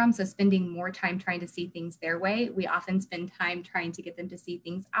coming from. So spending more time trying to see things their way. We often spend time trying to get them to see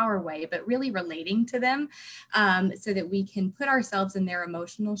things our way, but really relating to them so that we can put ourselves in their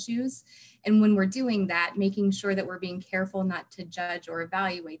emotional shoes. And when we're doing that, making sure that we're being careful not to judge or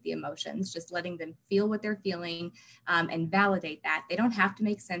evaluate the emotions, just letting them feel what they're feeling and validate that. They don't have to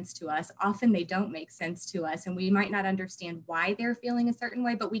make sense to us. Often they don't make sense to us, and we might not understand why they're feeling a certain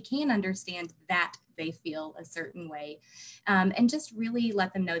way, but we can understand that they feel a certain way. And just really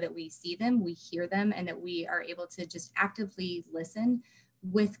let them know that we see them, we hear them, and that we are able to just actively listen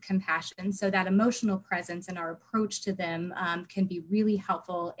with compassion. So that emotional presence and our approach to them can be really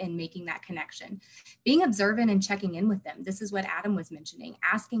helpful in making that connection. Being observant and checking in with them. This is what Adam was mentioning,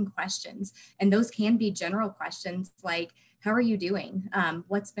 asking questions. And those can be general questions like, how are you doing?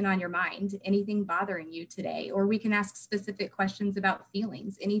 What's been on your mind? Anything bothering you today? Or we can ask specific questions about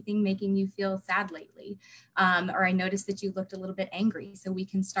feelings. Anything making you feel sad lately? Or I noticed that you looked a little bit angry. So we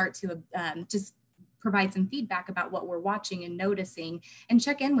can start to just provide some feedback about what we're watching and noticing, and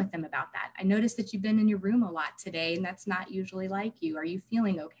check in with them about that. I noticed that you've been in your room a lot today, and that's not usually like you. Are you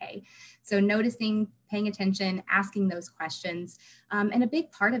feeling okay? So noticing, paying attention, asking those questions. And a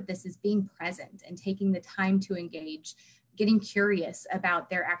big part of this is being present and taking the time to engage, getting curious about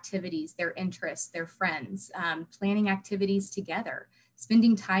their activities, their interests, their friends, planning activities together,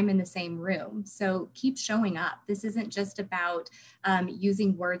 spending time in the same room. So keep showing up. This isn't just about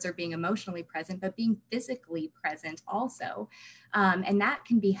using words or being emotionally present, but being physically present also. And that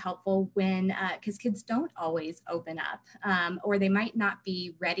can be helpful when, because kids don't always open up, or they might not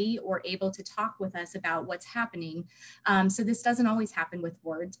be ready or able to talk with us about what's happening. So this doesn't always happen with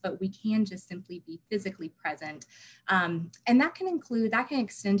words, but we can just simply be physically present. And that can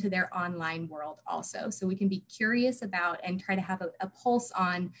extend to their online world also. So we can be curious about and try to have a pulse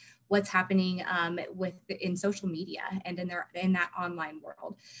on what's happening in social media and in that online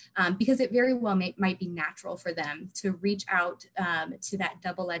world, because it very well might be natural for them to reach out to that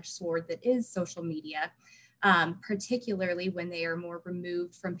double-edged sword that is social media, particularly when they are more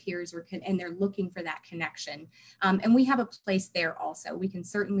removed from peers and they're looking for that connection. And we have a place there also. We can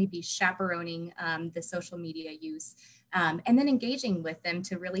certainly be chaperoning the social media use and then engaging with them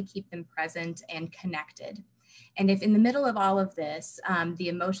to really keep them present and connected. And if in the middle of all of this, the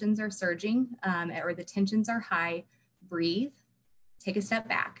emotions are surging or the tensions are high, breathe, take a step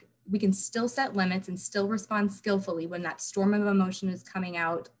back. We can still set limits and still respond skillfully when that storm of emotion is coming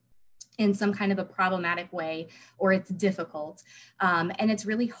out in some kind of a problematic way, or it's difficult. And it's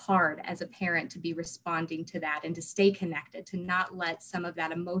really hard as a parent to be responding to that and to stay connected, to not let some of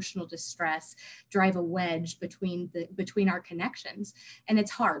that emotional distress drive a wedge between our connections. And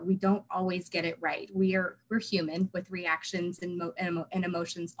it's hard. We don't always get it right. We're human with reactions and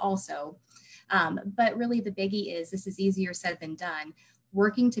emotions also. But really the biggie is this is easier said than done.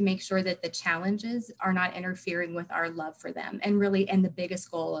 Working to make sure that the challenges are not interfering with our love for them and the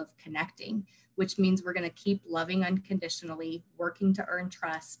biggest goal of connecting, which means we're going to keep loving unconditionally, working to earn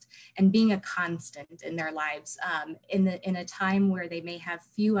trust, and being a constant in their lives. In a time where they may have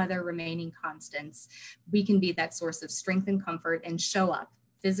few other remaining constants, we can be that source of strength and comfort and show up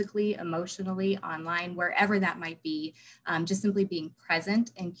physically, emotionally, online, wherever that might be, just simply being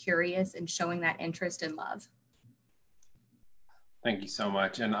present and curious and showing that interest and love. Thank you so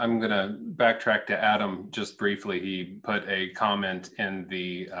much. And I'm going to backtrack to Adam just briefly. He put a comment in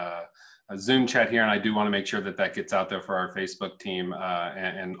the Zoom chat here, and I do want to make sure that gets out there for our Facebook team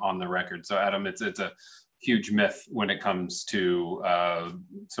and on the record. So Adam, it's a huge myth when it comes to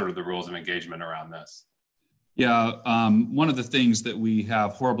sort of the rules of engagement around this. Yeah, one of the things that we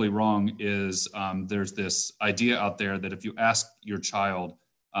have horribly wrong is there's this idea out there that if you ask your child,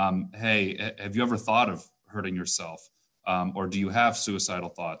 hey, have you ever thought of hurting yourself? Or do you have suicidal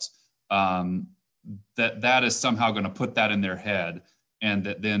thoughts? That is somehow going to put that in their head, and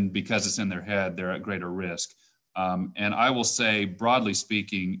that then because it's in their head, they're at greater risk. And I will say, broadly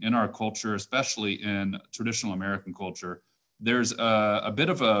speaking, in our culture, especially in traditional American culture, there's a bit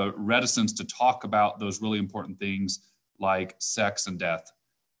of a reticence to talk about those really important things like sex and death.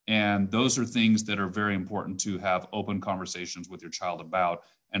 And those are things that are very important to have open conversations with your child about.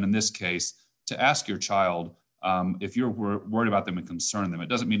 And in this case, to ask your child, if you're worried about them and concern them, it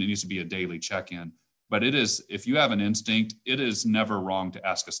doesn't mean it needs to be a daily check-in, but it is, if you have an instinct, it is never wrong to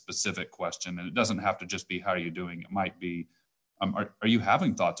ask a specific question. And it doesn't have to just be, how are you doing? It might be, are you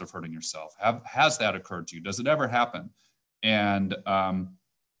having thoughts of hurting yourself? Has that occurred to you? Does it ever happen? And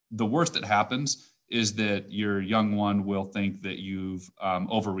the worst that happens is that your young one will think that you've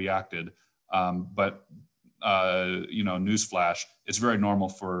overreacted. But newsflash, it's very normal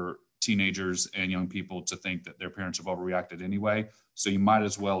for teenagers and young people to think that their parents have overreacted anyway. So you might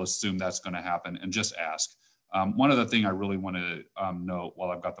as well assume that's going to happen and just ask. One other thing I really want to note while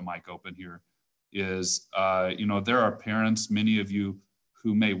I've got the mic open here is, there are parents, many of you,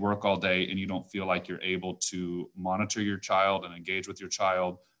 who may work all day and you don't feel like you're able to monitor your child and engage with your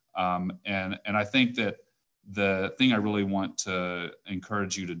child. And I think that the thing I really want to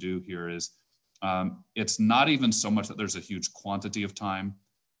encourage you to do here is, it's not even so much that there's a huge quantity of time,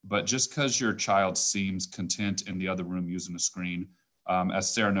 but just because your child seems content in the other room using a screen,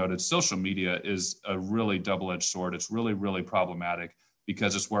 as Sarah noted, social media is a really double-edged sword. It's really, really problematic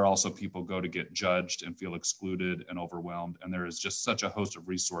because it's where also people go to get judged and feel excluded and overwhelmed. And there is just such a host of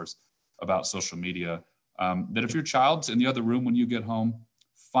resource about social media that if your child's in the other room when you get home,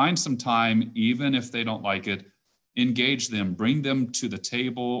 find some time, even if they don't like it, engage them, bring them to the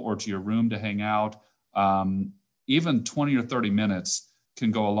table or to your room to hang out. Even 20 or 30 minutes can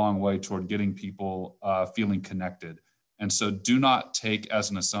go a long way toward getting people feeling connected. And so do not take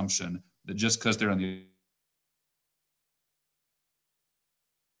as an assumption that just because they're in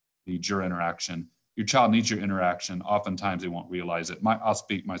your interaction, your child needs your interaction. Oftentimes they won't realize it. I'll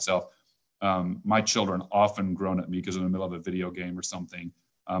speak myself. My children often groan at me because I'm in the middle of a video game or something.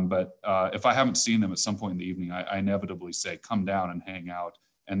 But if I haven't seen them at some point in the evening, I inevitably say, come down and hang out.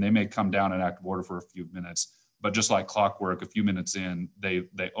 And they may come down and act border for a few minutes. But just like clockwork, a few minutes in, they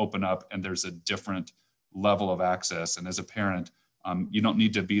open up and there's a different level of access. And as a parent, you don't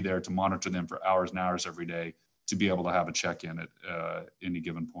need to be there to monitor them for hours and hours every day to be able to have a check-in at any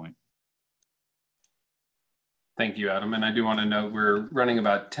given point. Thank you, Adam. And I do want to note we're running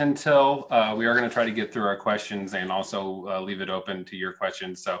about 10 till. We are going to try to get through our questions and also leave it open to your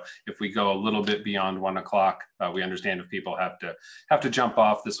questions. So if we go a little bit beyond 1 o'clock, we understand if people have to jump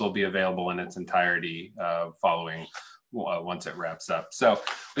off. This will be available in its entirety following once it wraps up. So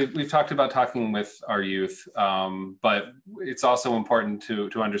we've talked about talking with our youth, but it's also important to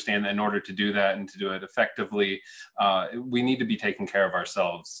understand that in order to do that and to do it effectively, we need to be taking care of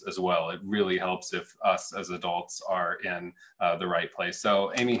ourselves as well. It really helps if us as adults are in the right place.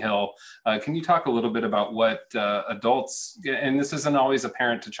 So Amy Hill, can you talk a little bit about what adults, and this isn't always a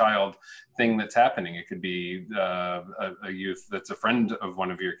parent to child thing that's happening. It could be a youth that's a friend of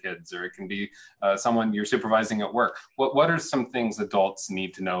one of your kids, or it can be someone you're supervising at work. What are some things adults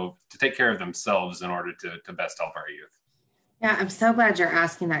need to know to take care of themselves in order to best help our youth? Yeah, I'm so glad you're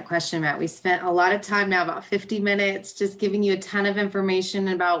asking that question, Matt. We spent a lot of time now, about 50 minutes, just giving you a ton of information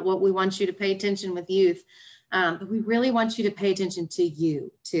about what we want you to pay attention with youth. But we really want you to pay attention to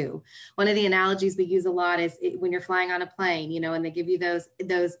you too. One of the analogies we use a lot is when you're flying on a plane, and they give you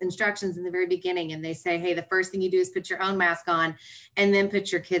those instructions in the very beginning, and they say, hey, the first thing you do is put your own mask on and then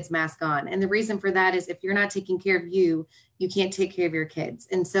put your kid's mask on. And the reason for that is if you're not taking care of you, you can't take care of your kids.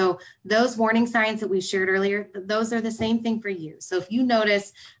 And so those warning signs that we shared earlier, those are the same thing for you. So if you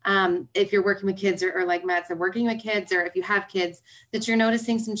notice, if you're working with kids or like Matt said, working with kids, or if you have kids, that you're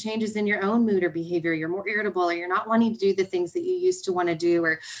noticing some changes in your own mood or behavior, you're more irritable, or you're not wanting to do the things that you used to want to do,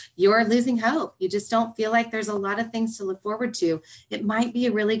 or you're losing hope, you just don't feel like there's a lot of things to look forward to, it might be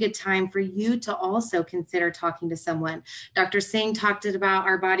a really good time for you to also consider talking to someone. Dr. Singh talked about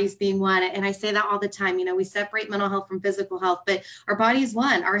our bodies being one, and I say that all the time. We separate mental health from physical health, but our body is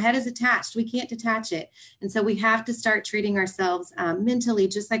one. Our head is attached. We can't detach it. And so we have to start treating ourselves mentally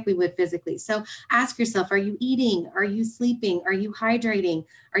just like we would physically. So ask yourself, are you eating? Are you sleeping? Are you hydrating?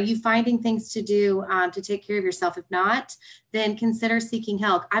 Are you finding things to do to take care of yourself? If not, then consider seeking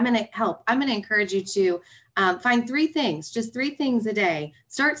help. I'm going to encourage you to find 3 things, just 3 things a day.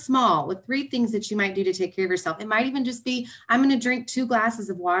 Start small with 3 things that you might do to take care of yourself. It might even just be, I'm going to drink 2 glasses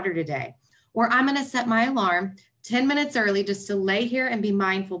of water today, or I'm going to set my alarm 10 minutes early just to lay here and be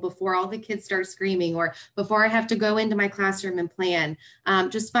mindful before all the kids start screaming, or before I have to go into my classroom and plan.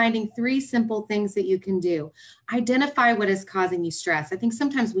 Just finding 3 simple things that you can do. Identify what is causing you stress. I think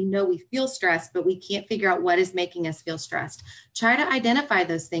sometimes we know we feel stressed, but we can't figure out what is making us feel stressed. Try to identify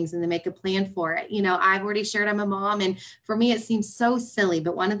those things and then make a plan for it. I've already shared I'm a mom, and for me, it seems so silly,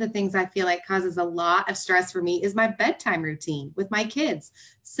 but one of the things I feel like causes a lot of stress for me is my bedtime routine with my kids.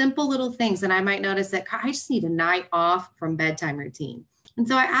 Simple little things. And I might notice that I just need a night off from bedtime routine. And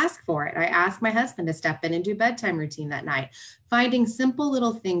so I ask for it. I ask my husband to step in and do bedtime routine that night. Finding simple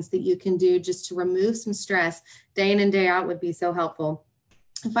little things that you can do just to remove some stress day in and day out would be so helpful.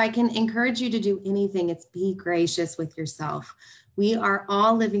 If I can encourage you to do anything, it's be gracious with yourself. We are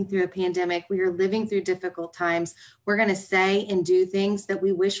all living through a pandemic. We are living through difficult times. We're going to say and do things that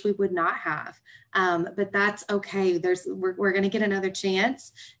we wish we would not have. But that's okay. We're going to get another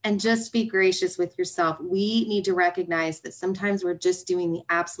chance, and just be gracious with yourself. We need to recognize that sometimes we're just doing the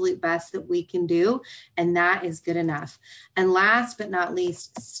absolute best that we can do, and that is good enough. And last but not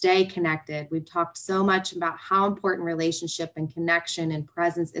least, stay connected. We've talked so much about how important relationship and connection and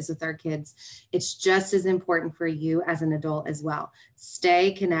presence is with our kids. It's just as important for you as an adult as well.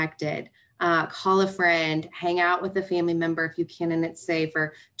 Stay connected. Call a friend, hang out with a family member if you can and it's safe,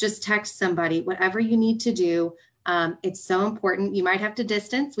 or just text somebody, whatever you need to do. It's so important. You might have to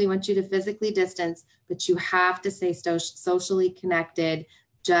distance. We want you to physically distance, but you have to stay socially connected.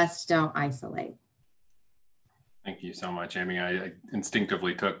 Just don't isolate. Thank you so much, Amy. I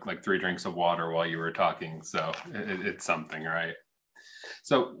instinctively took like 3 drinks of water while you were talking. So it's something, right?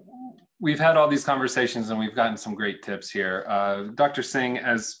 So we've had all these conversations and we've gotten some great tips here. Dr. Singh,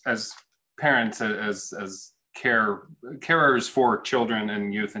 as parents, as carers for children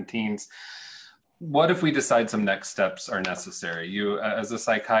and youth and teens, what if we decide some next steps are necessary? You, as a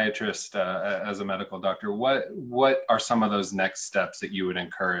psychiatrist, as a medical doctor, what are some of those next steps that you would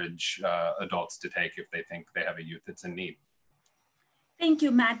encourage adults to take if they think they have a youth that's in need? Thank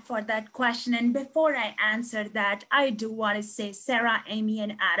you, Matt, for that question. And before I answer that, I do want to say, Sarah, Amy,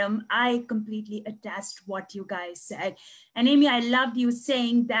 and Adam, I completely attest what you guys said. And Amy, I loved you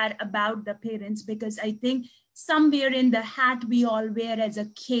saying that about the parents, because I think somewhere in the hat we all wear as a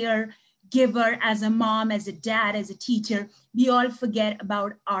caregiver, as a mom, as a dad, as a teacher, we all forget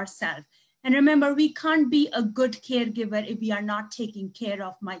about ourselves. And remember, we can't be a good caregiver if we are not taking care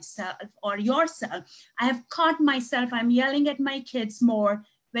of myself or yourself. I have caught myself, I'm yelling at my kids more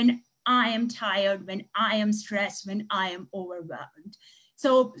when I am tired, when I am stressed, when I am overwhelmed.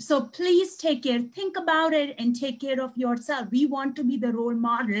 So please take care, think about it and take care of yourself. We want to be the role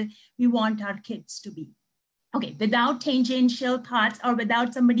model we want our kids to be. Okay, without tangential thoughts or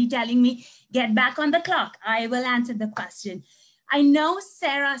without somebody telling me, get back on the clock, I will answer the question. I know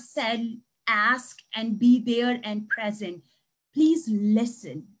Sarah said, ask and be there and present. Please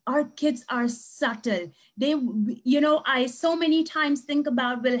listen. Our kids are subtle. They, I so many times think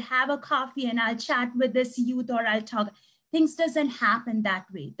about, we'll have a coffee and I'll chat with this youth or I'll talk. Things doesn't happen that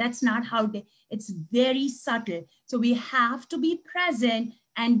way. That's not how it's very subtle. So we have to be present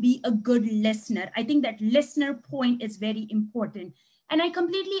and be a good listener. I think that listener point is very important. And I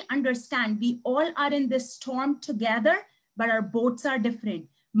completely understand we all are in this storm together, but our boats are different.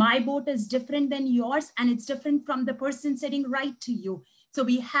 My boat is different than yours, and it's different from the person sitting right to you. So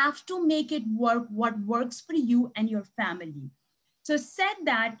we have to make it work what works for you and your family. So said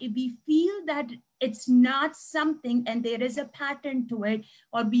that, if we feel that it's not something and there is a pattern to it,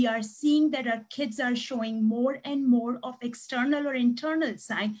 or we are seeing that our kids are showing more and more of external or internal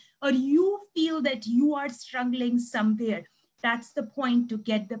sign, or you feel that you are struggling somewhere, that's the point to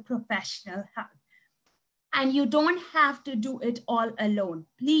get the professional help. And you don't have to do it all alone.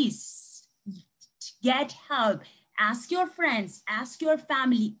 Please get help. Ask your friends, ask your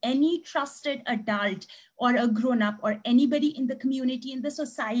family, any trusted adult or a grown-up or anybody in the community, in the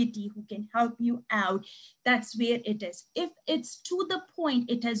society who can help you out. That's where it is. If it's to the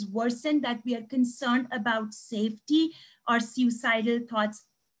point it has worsened that we are concerned about safety or suicidal thoughts,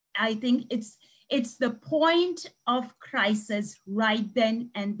 I think it's the point of crisis right then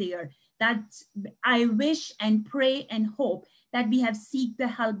and there. That I wish and pray and hope that we have seek the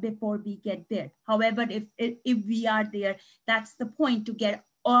help before we get there. However, if we are there, that's the point to get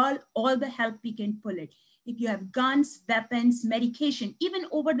all the help we can pull it. If you have guns, weapons, medication, even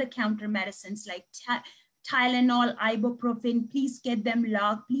over-the-counter medicines like Tylenol, ibuprofen, please get them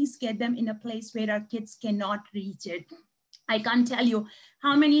locked. Please get them in a place where our kids cannot reach it. I can't tell you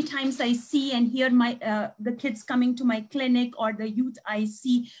how many times I see and hear the kids coming to my clinic or the youth I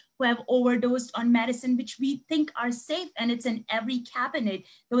see who have overdosed on medicine, which we think are safe, and it's in every cabinet.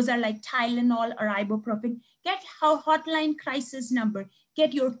 Those are like Tylenol or ibuprofen. Get our hotline crisis number.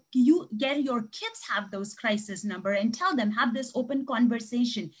 Get your kids have those crisis number and tell them, have this open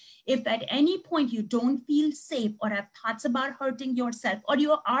conversation. If at any point you don't feel safe or have thoughts about hurting yourself, or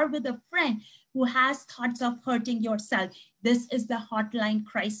you are with a friend who has thoughts of hurting yourself, this is the hotline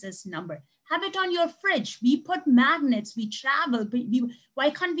crisis number. Have it on your fridge. We put magnets, we travel.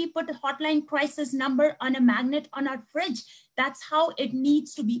 Why can't we put a hotline crisis number on a magnet on our fridge? That's how it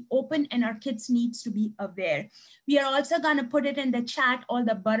needs to be open, and our kids needs to be aware. We are also gonna put it in the chat, all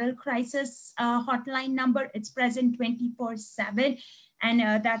the Burrell crisis hotline number. It's present 24/7.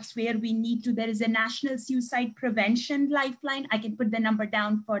 And that's where we need to, there is a National Suicide Prevention Lifeline. I can put the number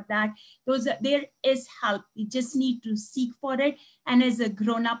down for that. There is help. We just need to seek for it. And as a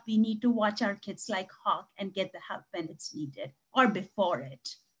grown-up, we need to watch our kids like hawk and get the help when it's needed or before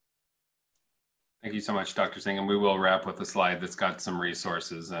it. Thank you so much, Dr. Singh. And we will wrap with a slide that's got some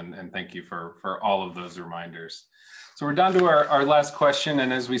resources. And thank you for all of those reminders. So we're down to our last question.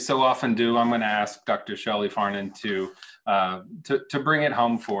 And as we so often do, I'm going to ask Dr. Shelley Farnan to bring it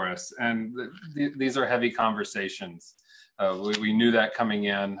home for us. And these are heavy conversations. We knew that coming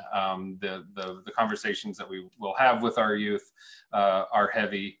in. The conversations that we will have with our youth are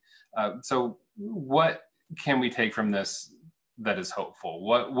heavy. So what can we take from this that is hopeful?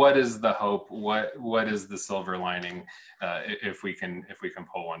 What is the hope? What is the silver lining if we can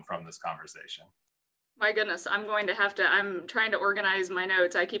pull one from this conversation? My goodness, I'm trying to organize my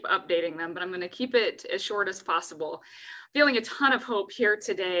notes. I keep updating them, but I'm going to keep it as short as possible. Feeling a ton of hope here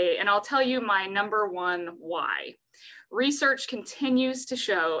today, and I'll tell you my number one why. Research continues to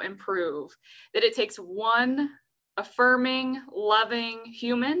show and prove that it takes one affirming, loving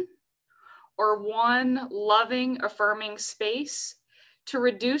human or one loving, affirming space to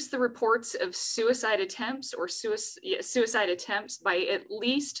reduce the reports of suicide attempts or suicide attempts by at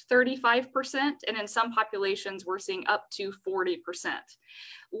least 35%. And in some populations, we're seeing up to 40%.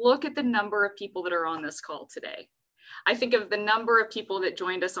 Look at the number of people that are on this call today. I think of the number of people that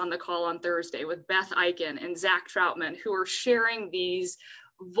joined us on the call on Thursday with Beth Eichen and Zach Troutman, who are sharing these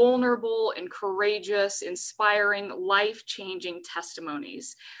vulnerable and courageous, inspiring, life-changing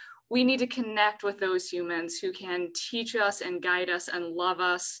testimonies. We need to connect with those humans who can teach us and guide us and love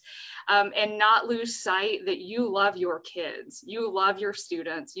us, and not lose sight that you love your kids, you love your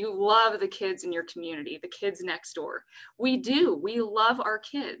students, you love the kids in your community, the kids next door. We do, we love our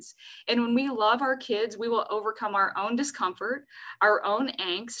kids. And when we love our kids, we will overcome our own discomfort, our own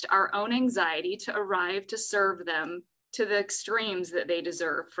angst, our own anxiety to arrive to serve them to the extremes that they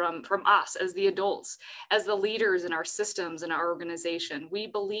deserve from us as the adults, as the leaders in our systems and our organization. We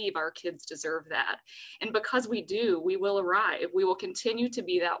believe our kids deserve that. And because we do, we will arrive. We will continue to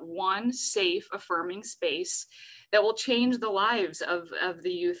be that one safe, affirming space that will change the lives of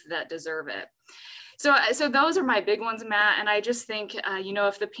the youth that deserve it. So those are my big ones, Matt. And I just think,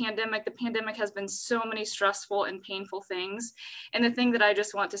 if the pandemic has been so many stressful and painful things. And the thing that I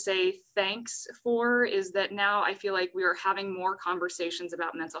just want to say thanks for is that now I feel like we are having more conversations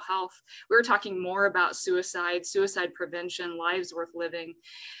about mental health. We're talking more about suicide prevention, lives worth living.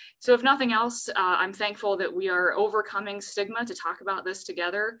 So if nothing else, I'm thankful that we are overcoming stigma to talk about this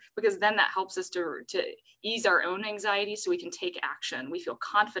together, because then that helps us to ease our own anxiety so we can take action. We feel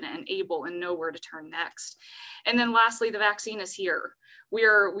confident and able and know where to turn next. And then lastly, the vaccine is here. We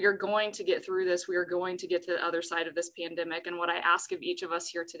are going to get through this. We are going to get to the other side of this pandemic. And what I ask of each of us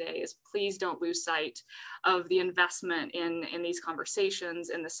here today is please don't lose sight of the investment in these conversations,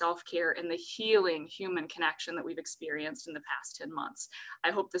 in the self-care, and the healing human connection that we've experienced in the past 10 months.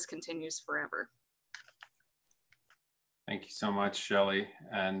 I hope this continues forever. Thank you so much, Shelley.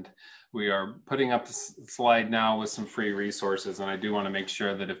 And we are putting up a slide now with some free resources. And I do want to make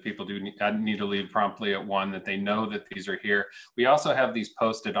sure that if people do need to leave promptly at 1, that they know that these are here. We also have these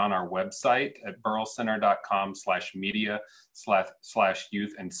posted on our website at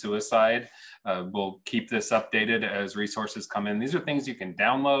burrellcenter.com/media/youth and suicide. We'll keep this updated as resources come in. These are things you can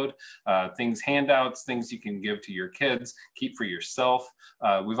download, handouts, things you can give to your kids, keep for yourself.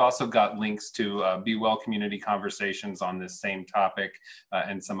 We've also got links to Be Well community conversations on this same topic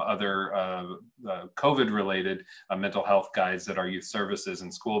and some other COVID-related mental health guides that our youth services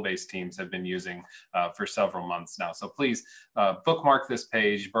and school-based teams have been using for several months now. So please bookmark this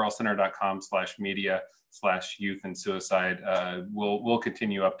page, burrellcenter.com/media/youth and suicide. We'll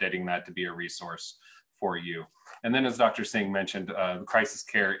continue updating that to be a resource for you. And then, as Dr. Singh mentioned, crisis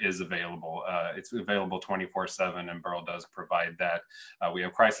care is available. It's available 24/7, and Burrell does provide that. We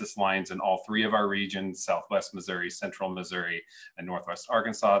have crisis lines in all 3 of our regions: Southwest Missouri, Central Missouri, and Northwest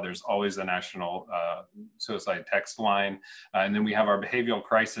Arkansas. There's always a national suicide text line. And then we have our Behavioral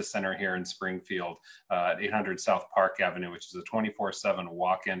Crisis Center here in Springfield at 800 South Park Avenue, which is a 24/7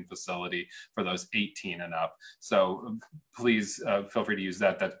 walk-in facility for those 18 and up. So please feel free to use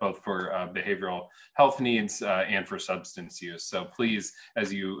that. That's both for behavioral health needs and for substance use. So please,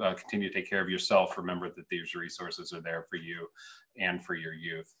 as you continue to take care of yourself, remember that these resources are there for you and for your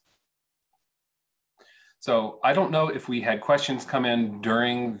youth. So I don't know if we had questions come in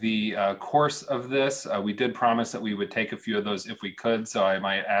during the course of this. We did promise that we would take a few of those if we could. So I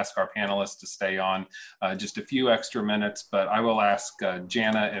might ask our panelists to stay on just a few extra minutes, but I will ask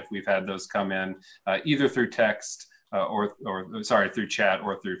Jana if we've had those come in either through text through chat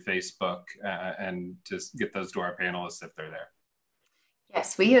or through Facebook, and just get those to our panelists if they're there.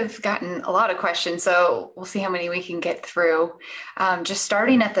 Yes, we have gotten a lot of questions, so we'll see how many we can get through. Just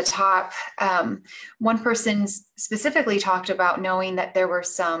starting at the top, one person specifically talked about knowing that there were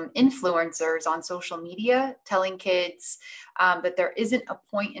some influencers on social media telling kids that there isn't a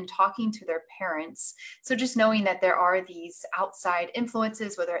point in talking to their parents. So just knowing that there are these outside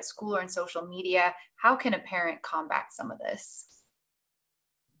influences, whether at school or in social media, how can a parent combat some of this?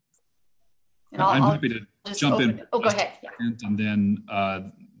 And I'm happy to jump in. Oh, go ahead. Yeah. And then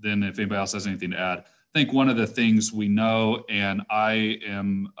if anybody else has anything to add. I think one of the things we know, and I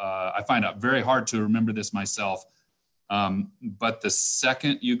find it very hard to remember this myself, but the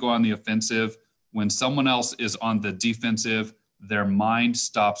second you go on the offensive, when someone else is on the defensive, their mind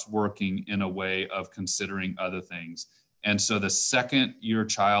stops working in a way of considering other things. And so the second your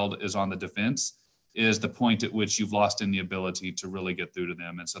child is on the defense is the point at which you've lost any ability to really get through to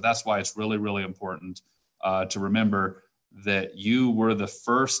them. And so that's why it's really, really important to remember that you were the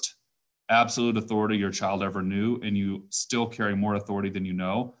first absolute authority your child ever knew, and you still carry more authority than you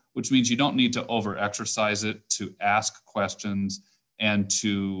know, which means you don't need to over-exercise it, to ask questions and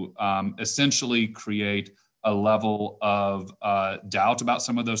to essentially create a level of doubt about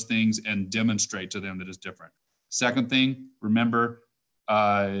some of those things and demonstrate to them that it's different. Second thing, remember,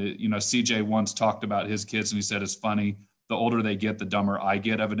 CJ once talked about his kids and he said, it's funny, the older they get, the dumber I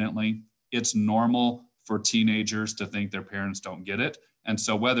get, evidently. It's normal for teenagers to think their parents don't get it. And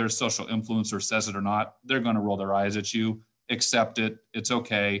so whether a social influencer says it or not, they're going to roll their eyes at you, accept it. It's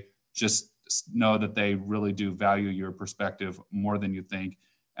okay. Just know that they really do value your perspective more than you think.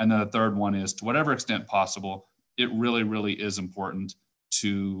 And then the third one is, to whatever extent possible, it really, really is important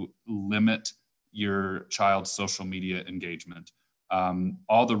to limit your child's social media engagement.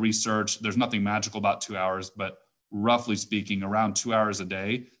 All the research, there's nothing magical about 2 hours, but roughly speaking, around 2 hours a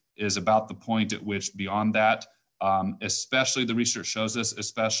day is about the point at which beyond that, especially the research shows us,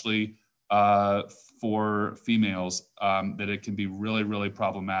 especially for females, that it can be really, really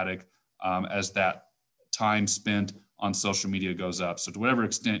problematic as that time spent on social media goes up. So to whatever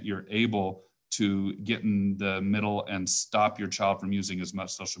extent you're able to get in the middle and stop your child from using as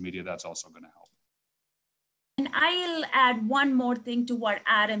much social media, that's also going to help. And I'll add one more thing to what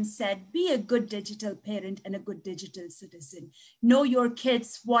Adam said. Be a good digital parent and a good digital citizen. Know your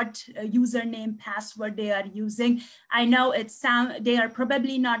kids, what username, password they are using. I know they are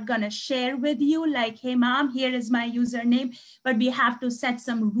probably not going to share with you like, hey, mom, here is my username, but we have to set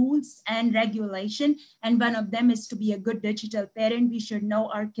some rules and regulation. And one of them is to be a good digital parent. We should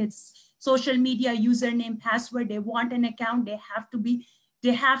know our kids' social media username, password. They want an account. They have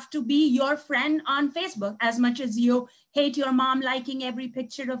to be your friend on Facebook, as much as you hate your mom liking every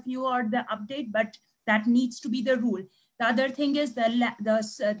picture of you or the update, but that needs to be the rule. The other thing is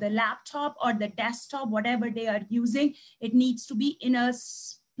the laptop or the desktop, whatever they are using, it needs to be in a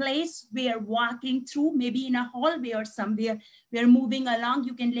place where walking through, maybe in a hallway or somewhere, where moving along,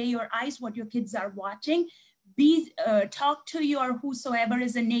 you can lay your eyes what your kids are watching. Talk to your whosoever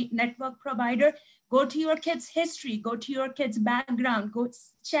is a network provider. Go to your kids' history, go to your kids' background, go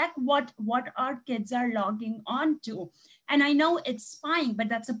check what our kids are logging on to. And I know it's spying, but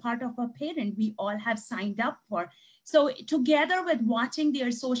that's a part of a parent we all have signed up for. So together with watching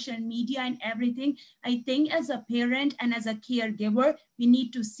their social media and everything, I think as a parent and as a caregiver, we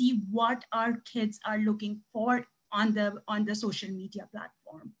need to see what our kids are looking for on the social media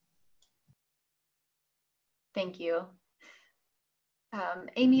platform. Thank you.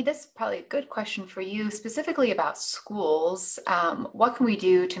 Amy, this is probably a good question for you, specifically about schools. What can we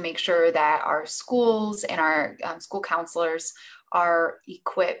do to make sure that our schools and our school counselors are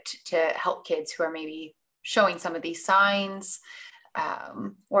equipped to help kids who are maybe showing some of these signs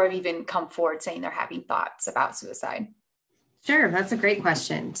or have even come forward saying they're having thoughts about suicide? Sure, that's a great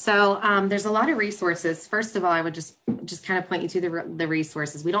question. So there's a lot of resources. First of all, I would just kind of point you to the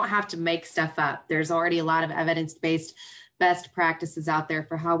resources. We don't have to make stuff up. There's already a lot of evidence-based best practices out there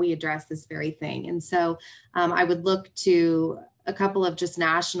for how we address this very thing. And so I would look to a couple of just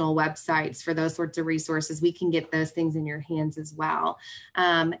national websites for those sorts of resources. We can get those things in your hands as well.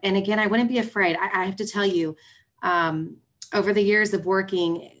 And again, I wouldn't be afraid. I have to tell you, over the years of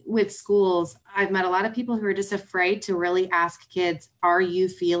working with schools, I've met a lot of people who are just afraid to really ask kids, are you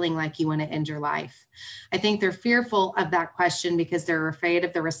feeling like you want to end your life? I think they're fearful of that question because they're afraid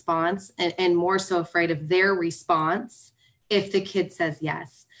of the response and more so afraid of their response if the kid says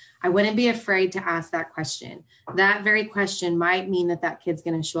yes. I wouldn't be afraid to ask that question. That very question might mean that kid's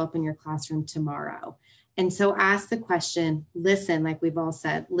going to show up in your classroom tomorrow. And so ask the question, listen, like we've all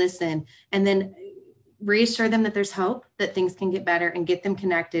said, listen, and then reassure them that there's hope, that things can get better, and get them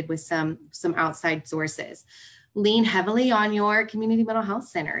connected with some outside sources. Lean heavily on your community mental health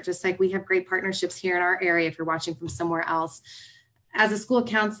center, just like we have great partnerships here in our area if you're watching from somewhere else. As a school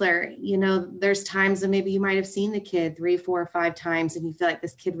counselor, there's times when maybe you might have seen the kid 3, 4, or 5 times and you feel like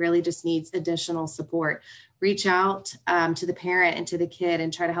this kid really just needs additional support. Reach out to the parent and to the kid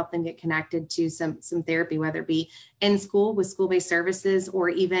and try to help them get connected to some therapy, whether it be in school with school-based services or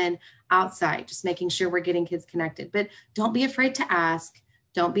even outside, just making sure we're getting kids connected. But don't be afraid to ask.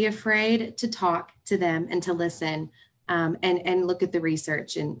 Don't be afraid to talk to them and to listen and look at the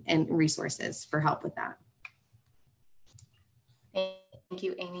research and resources for help with that. Thank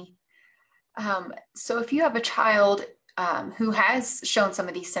you, Amy. So if you have a child who has shown some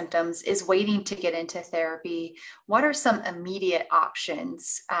of these symptoms, is waiting to get into therapy, what are some immediate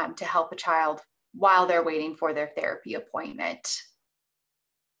options to help a child while they're waiting for their therapy appointment?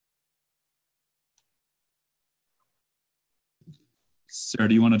 Sarah,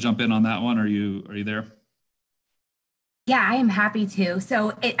 do you want to jump in on that one? Are you there? Yeah, I am happy to.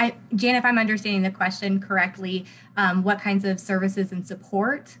 So, Jan, if I'm understanding the question correctly, what kinds of services and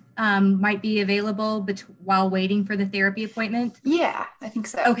support might be available while waiting for the therapy appointment? Yeah, I think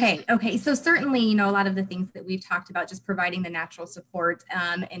so. Okay. So certainly, a lot of the things that we've talked about, just providing the natural support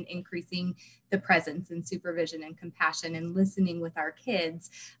and increasing the presence and supervision and compassion and listening with our kids,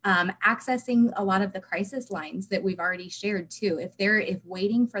 accessing a lot of the crisis lines that we've already shared too. If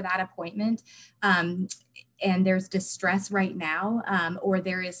waiting for that appointment and there's distress right now, or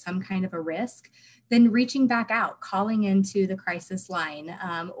there is some kind of a risk, then reaching back out, calling into the crisis line,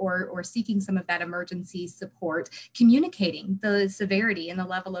 or seeking some of that emergency support, communicating the severity and the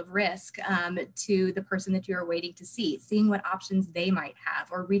level of risk to the person that you are waiting to see, seeing what options they might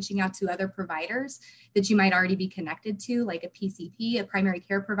have, or reaching out to other providers that you might already be connected to, like a PCP, a primary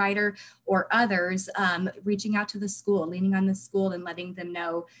care provider, or others, reaching out to the school, leaning on the school and letting them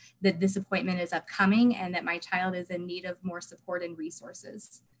know that this appointment is upcoming and that my child is in need of more support and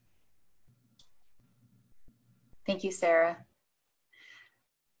resources. Thank you, Sarah.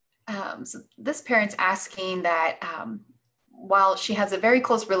 So this parent's asking that while she has a very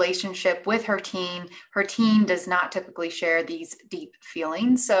close relationship with her teen does not typically share these deep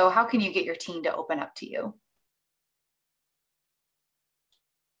feelings. So how can you get your teen to open up to you?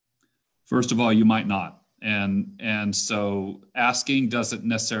 First of all, you might not. And so asking doesn't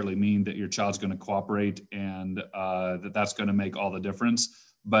necessarily mean that your child's going to cooperate and that's going to make all the difference,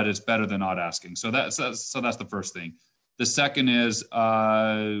 but it's better than not asking. So that's the first thing. The second is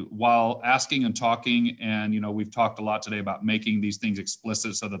while asking and talking, and we've talked a lot today about making these things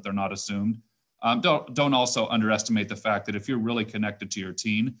explicit so that they're not assumed. Don't also underestimate the fact that if you're really connected to your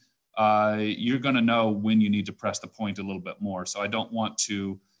teen, you're going to know when you need to press the point a little bit more. So I don't want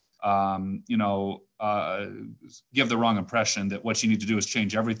to give the wrong impression that what you need to do is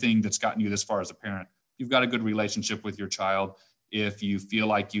change everything that's gotten you this far as a parent. You've got a good relationship with your child. If you feel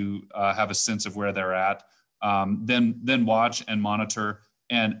like you have a sense of where they're at, then watch and monitor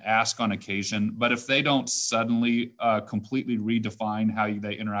and ask on occasion. But if they don't suddenly completely redefine how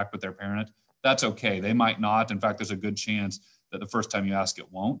they interact with their parent, that's okay. They might not. In fact, there's a good chance that the first time you ask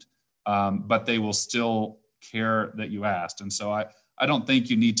it won't, but they will still care that you asked. And so I don't think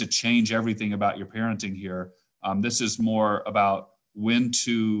you need to change everything about your parenting here. This is more about when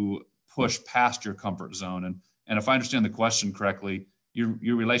to push past your comfort zone. And if I understand the question correctly, your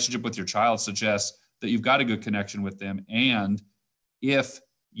relationship with your child suggests that you've got a good connection with them. And if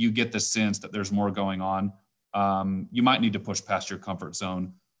you get the sense that there's more going on, you might need to push past your comfort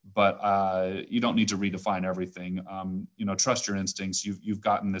zone, but you don't need to redefine everything. Trust your instincts. You've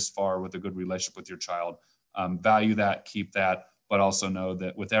gotten this far with a good relationship with your child. Value that, keep that, but also know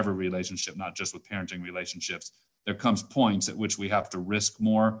that with every relationship, not just with parenting relationships, there comes points at which we have to risk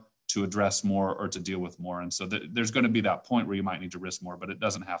more, to address more, or to deal with more. And so there's going to be that point where you might need to risk more, but it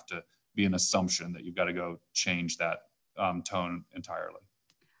doesn't have to be an assumption that you've got to go change that tone entirely.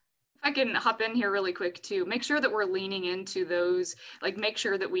 If I can hop in here really quick too, make sure that we're leaning into those, like make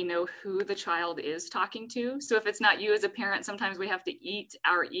sure that we know who the child is talking to. So if it's not you as a parent, sometimes we have to eat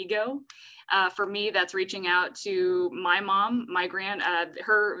our ego. For me, that's reaching out to my mom,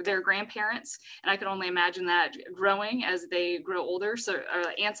 their grandparents, and I can only imagine that growing as they grow older. So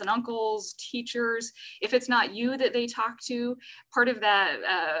aunts and uncles, teachers, if it's not you that they talk to, part of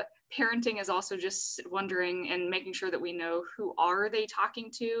that parenting is also just wondering and making sure that we know who are they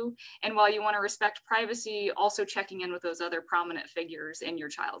talking to. And while you want to respect privacy, also checking in with those other prominent figures in your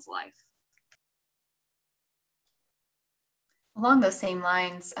child's life. Along those same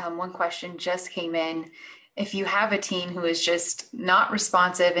lines, one question just came in. If you have a teen who is just not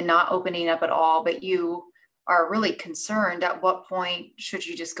responsive and not opening up at all, but you are really concerned, at what point should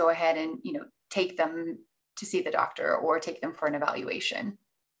you just go ahead and take them to see the doctor or take them for an evaluation?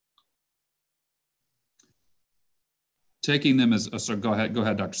 Taking them as so go ahead,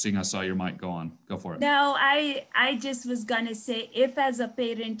 Dr. Singh. I saw your mic. Go for it. No, I just was gonna say, if as a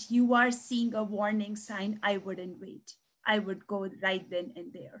parent you are seeing a warning sign, I wouldn't wait. I would go right then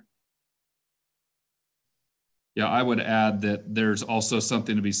and there. Yeah, I would add that there's also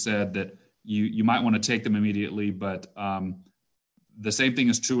something to be said that you might want to take them immediately, but the same thing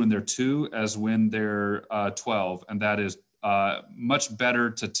is true when they're 2 as when they're 12, and that is much better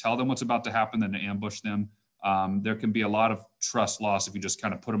to tell them what's about to happen than to ambush them. There can be a lot of trust loss if you just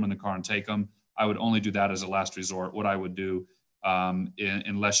kind of put them in the car and take them. I would only do that as a last resort. What I would do,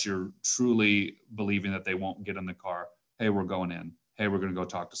 unless you're truly believing that they won't get in the car, hey, we're going in. Hey, we're going to go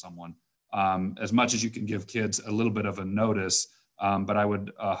talk to someone. As much as you can give kids a little bit of a notice, but I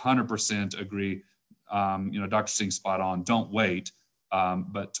would 100% agree, Dr. Singh's spot on, don't wait.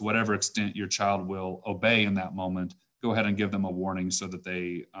 But to whatever extent your child will obey in that moment, go ahead and give them a warning so that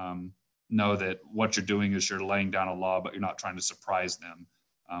they know that what you're doing is you're laying down a law, but you're not trying to surprise them.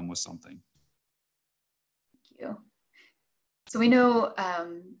 with something. Thank you. So we know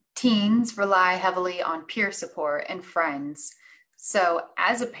teens rely heavily on peer support and friends. So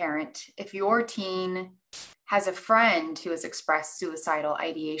as a parent, if your teen has a friend who has expressed suicidal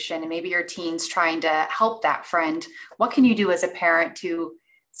ideation and maybe your teen's trying to help that friend, what can you do as a parent to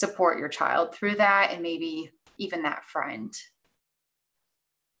support your child through that and maybe even that friend?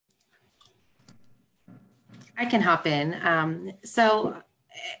 I can hop in. So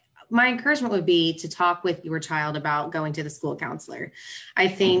my encouragement would be to talk with your child about going to the school counselor. I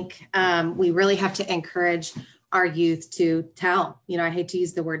think we really have to encourage our youth to tell. I hate to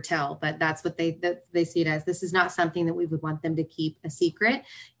use the word tell, but that's what they see it as. This is not something that we would want them to keep a secret.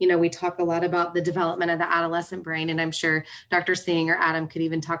 We talk a lot about the development of the adolescent brain, and I'm sure Dr. Singh or Adam could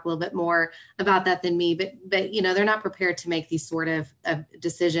even talk a little bit more about that than me, but they're not prepared to make these sort of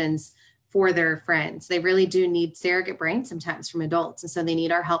decisions for their friends. They really do need surrogate brains sometimes from adults. And so they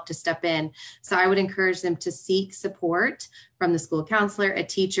need our help to step in. So I would encourage them to seek support from the school counselor, a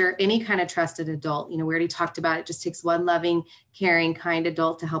teacher, any kind of trusted adult. We already talked about it just takes one loving, caring, kind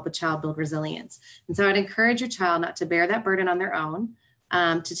adult to help a child build resilience. And so I'd encourage your child not to bear that burden on their own,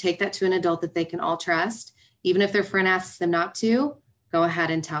 to take that to an adult that they can all trust. Even if their friend asks them not to, go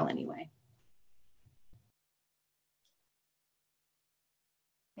ahead and tell anyway.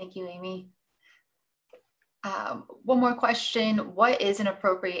 Thank you, Amy. One more question. What is an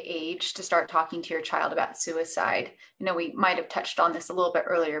appropriate age to start talking to your child about suicide? We might have touched on this a little bit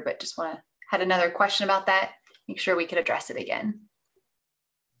earlier, but just had another question about that. Make sure we could address it again.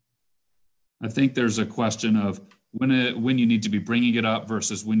 I think there's a question of when you need to be bringing it up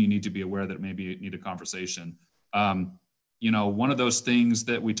versus when you need to be aware that maybe you need a conversation. One of those things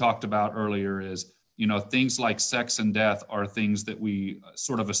that we talked about earlier is things like sex and death are things that we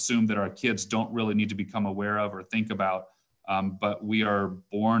sort of assume that our kids don't really need to become aware of or think about. But we are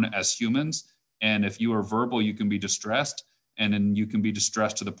born as humans. And if you are verbal, you can be distressed. And then you can be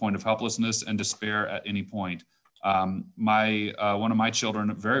distressed to the point of helplessness and despair at any point. One of my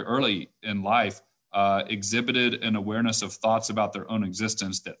children very early in life exhibited an awareness of thoughts about their own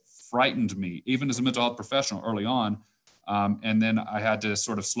existence that frightened me, even as a mental health professional early on. And then I had to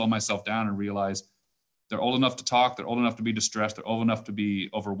sort of slow myself down and realize they're old enough to talk, they're old enough to be distressed, they're old enough to be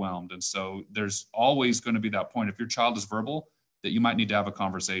overwhelmed. And so there's always going to be that point. If your child is verbal, that you might need to have a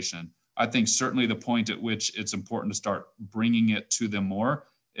conversation. I think certainly the point at which it's important to start bringing it to them more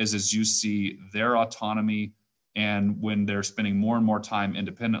is as you see their autonomy and when they're spending more and more time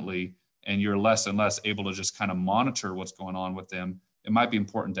independently and you're less and less able to just kind of monitor what's going on with them, it might be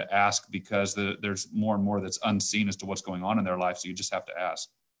important to ask because there's more and more that's unseen as to what's going on in their life. So you just have to ask.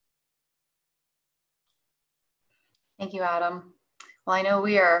 Thank you, Adam. Well, I know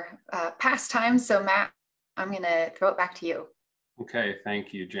we are past time, so Matt, I'm going to throw it back to you. Okay,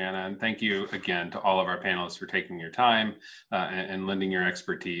 thank you, Jana. And thank you again to all of our panelists for taking your time and lending your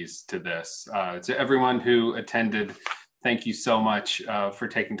expertise to this. To everyone who attended, thank you so much for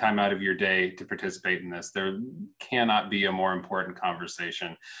taking time out of your day to participate in this. There cannot be a more important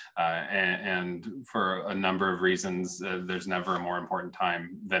conversation. And for a number of reasons, there's never a more important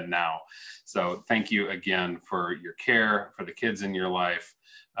time than now. So thank you again for your care, for the kids in your life,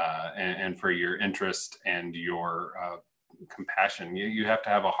 and for your interest and your compassion. You have to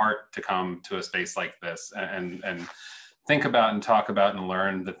have a heart to come to a space like this and think about and talk about and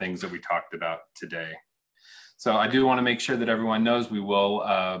learn the things that we talked about today. So I do want to make sure that everyone knows we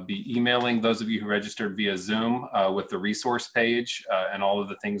will be emailing those of you who registered via Zoom with the resource page and all of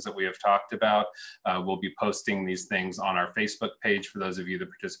the things that we have talked about. We'll be posting these things on our Facebook page for those of you that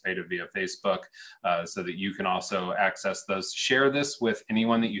participated via Facebook so that you can also access those. Share this with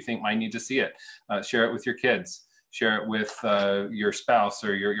anyone that you think might need to see it. Share it with your kids. Share it with your spouse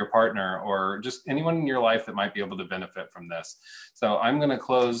or your partner or just anyone in your life that might be able to benefit from this. So I'm going to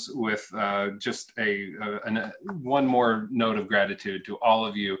close with just one more note of gratitude to all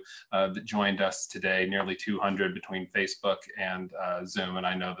of you that joined us today, nearly 200 between Facebook and Zoom. And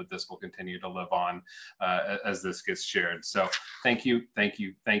I know that this will continue to live on as this gets shared. So thank you, thank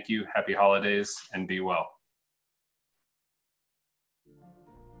you, thank you. Happy holidays and be well.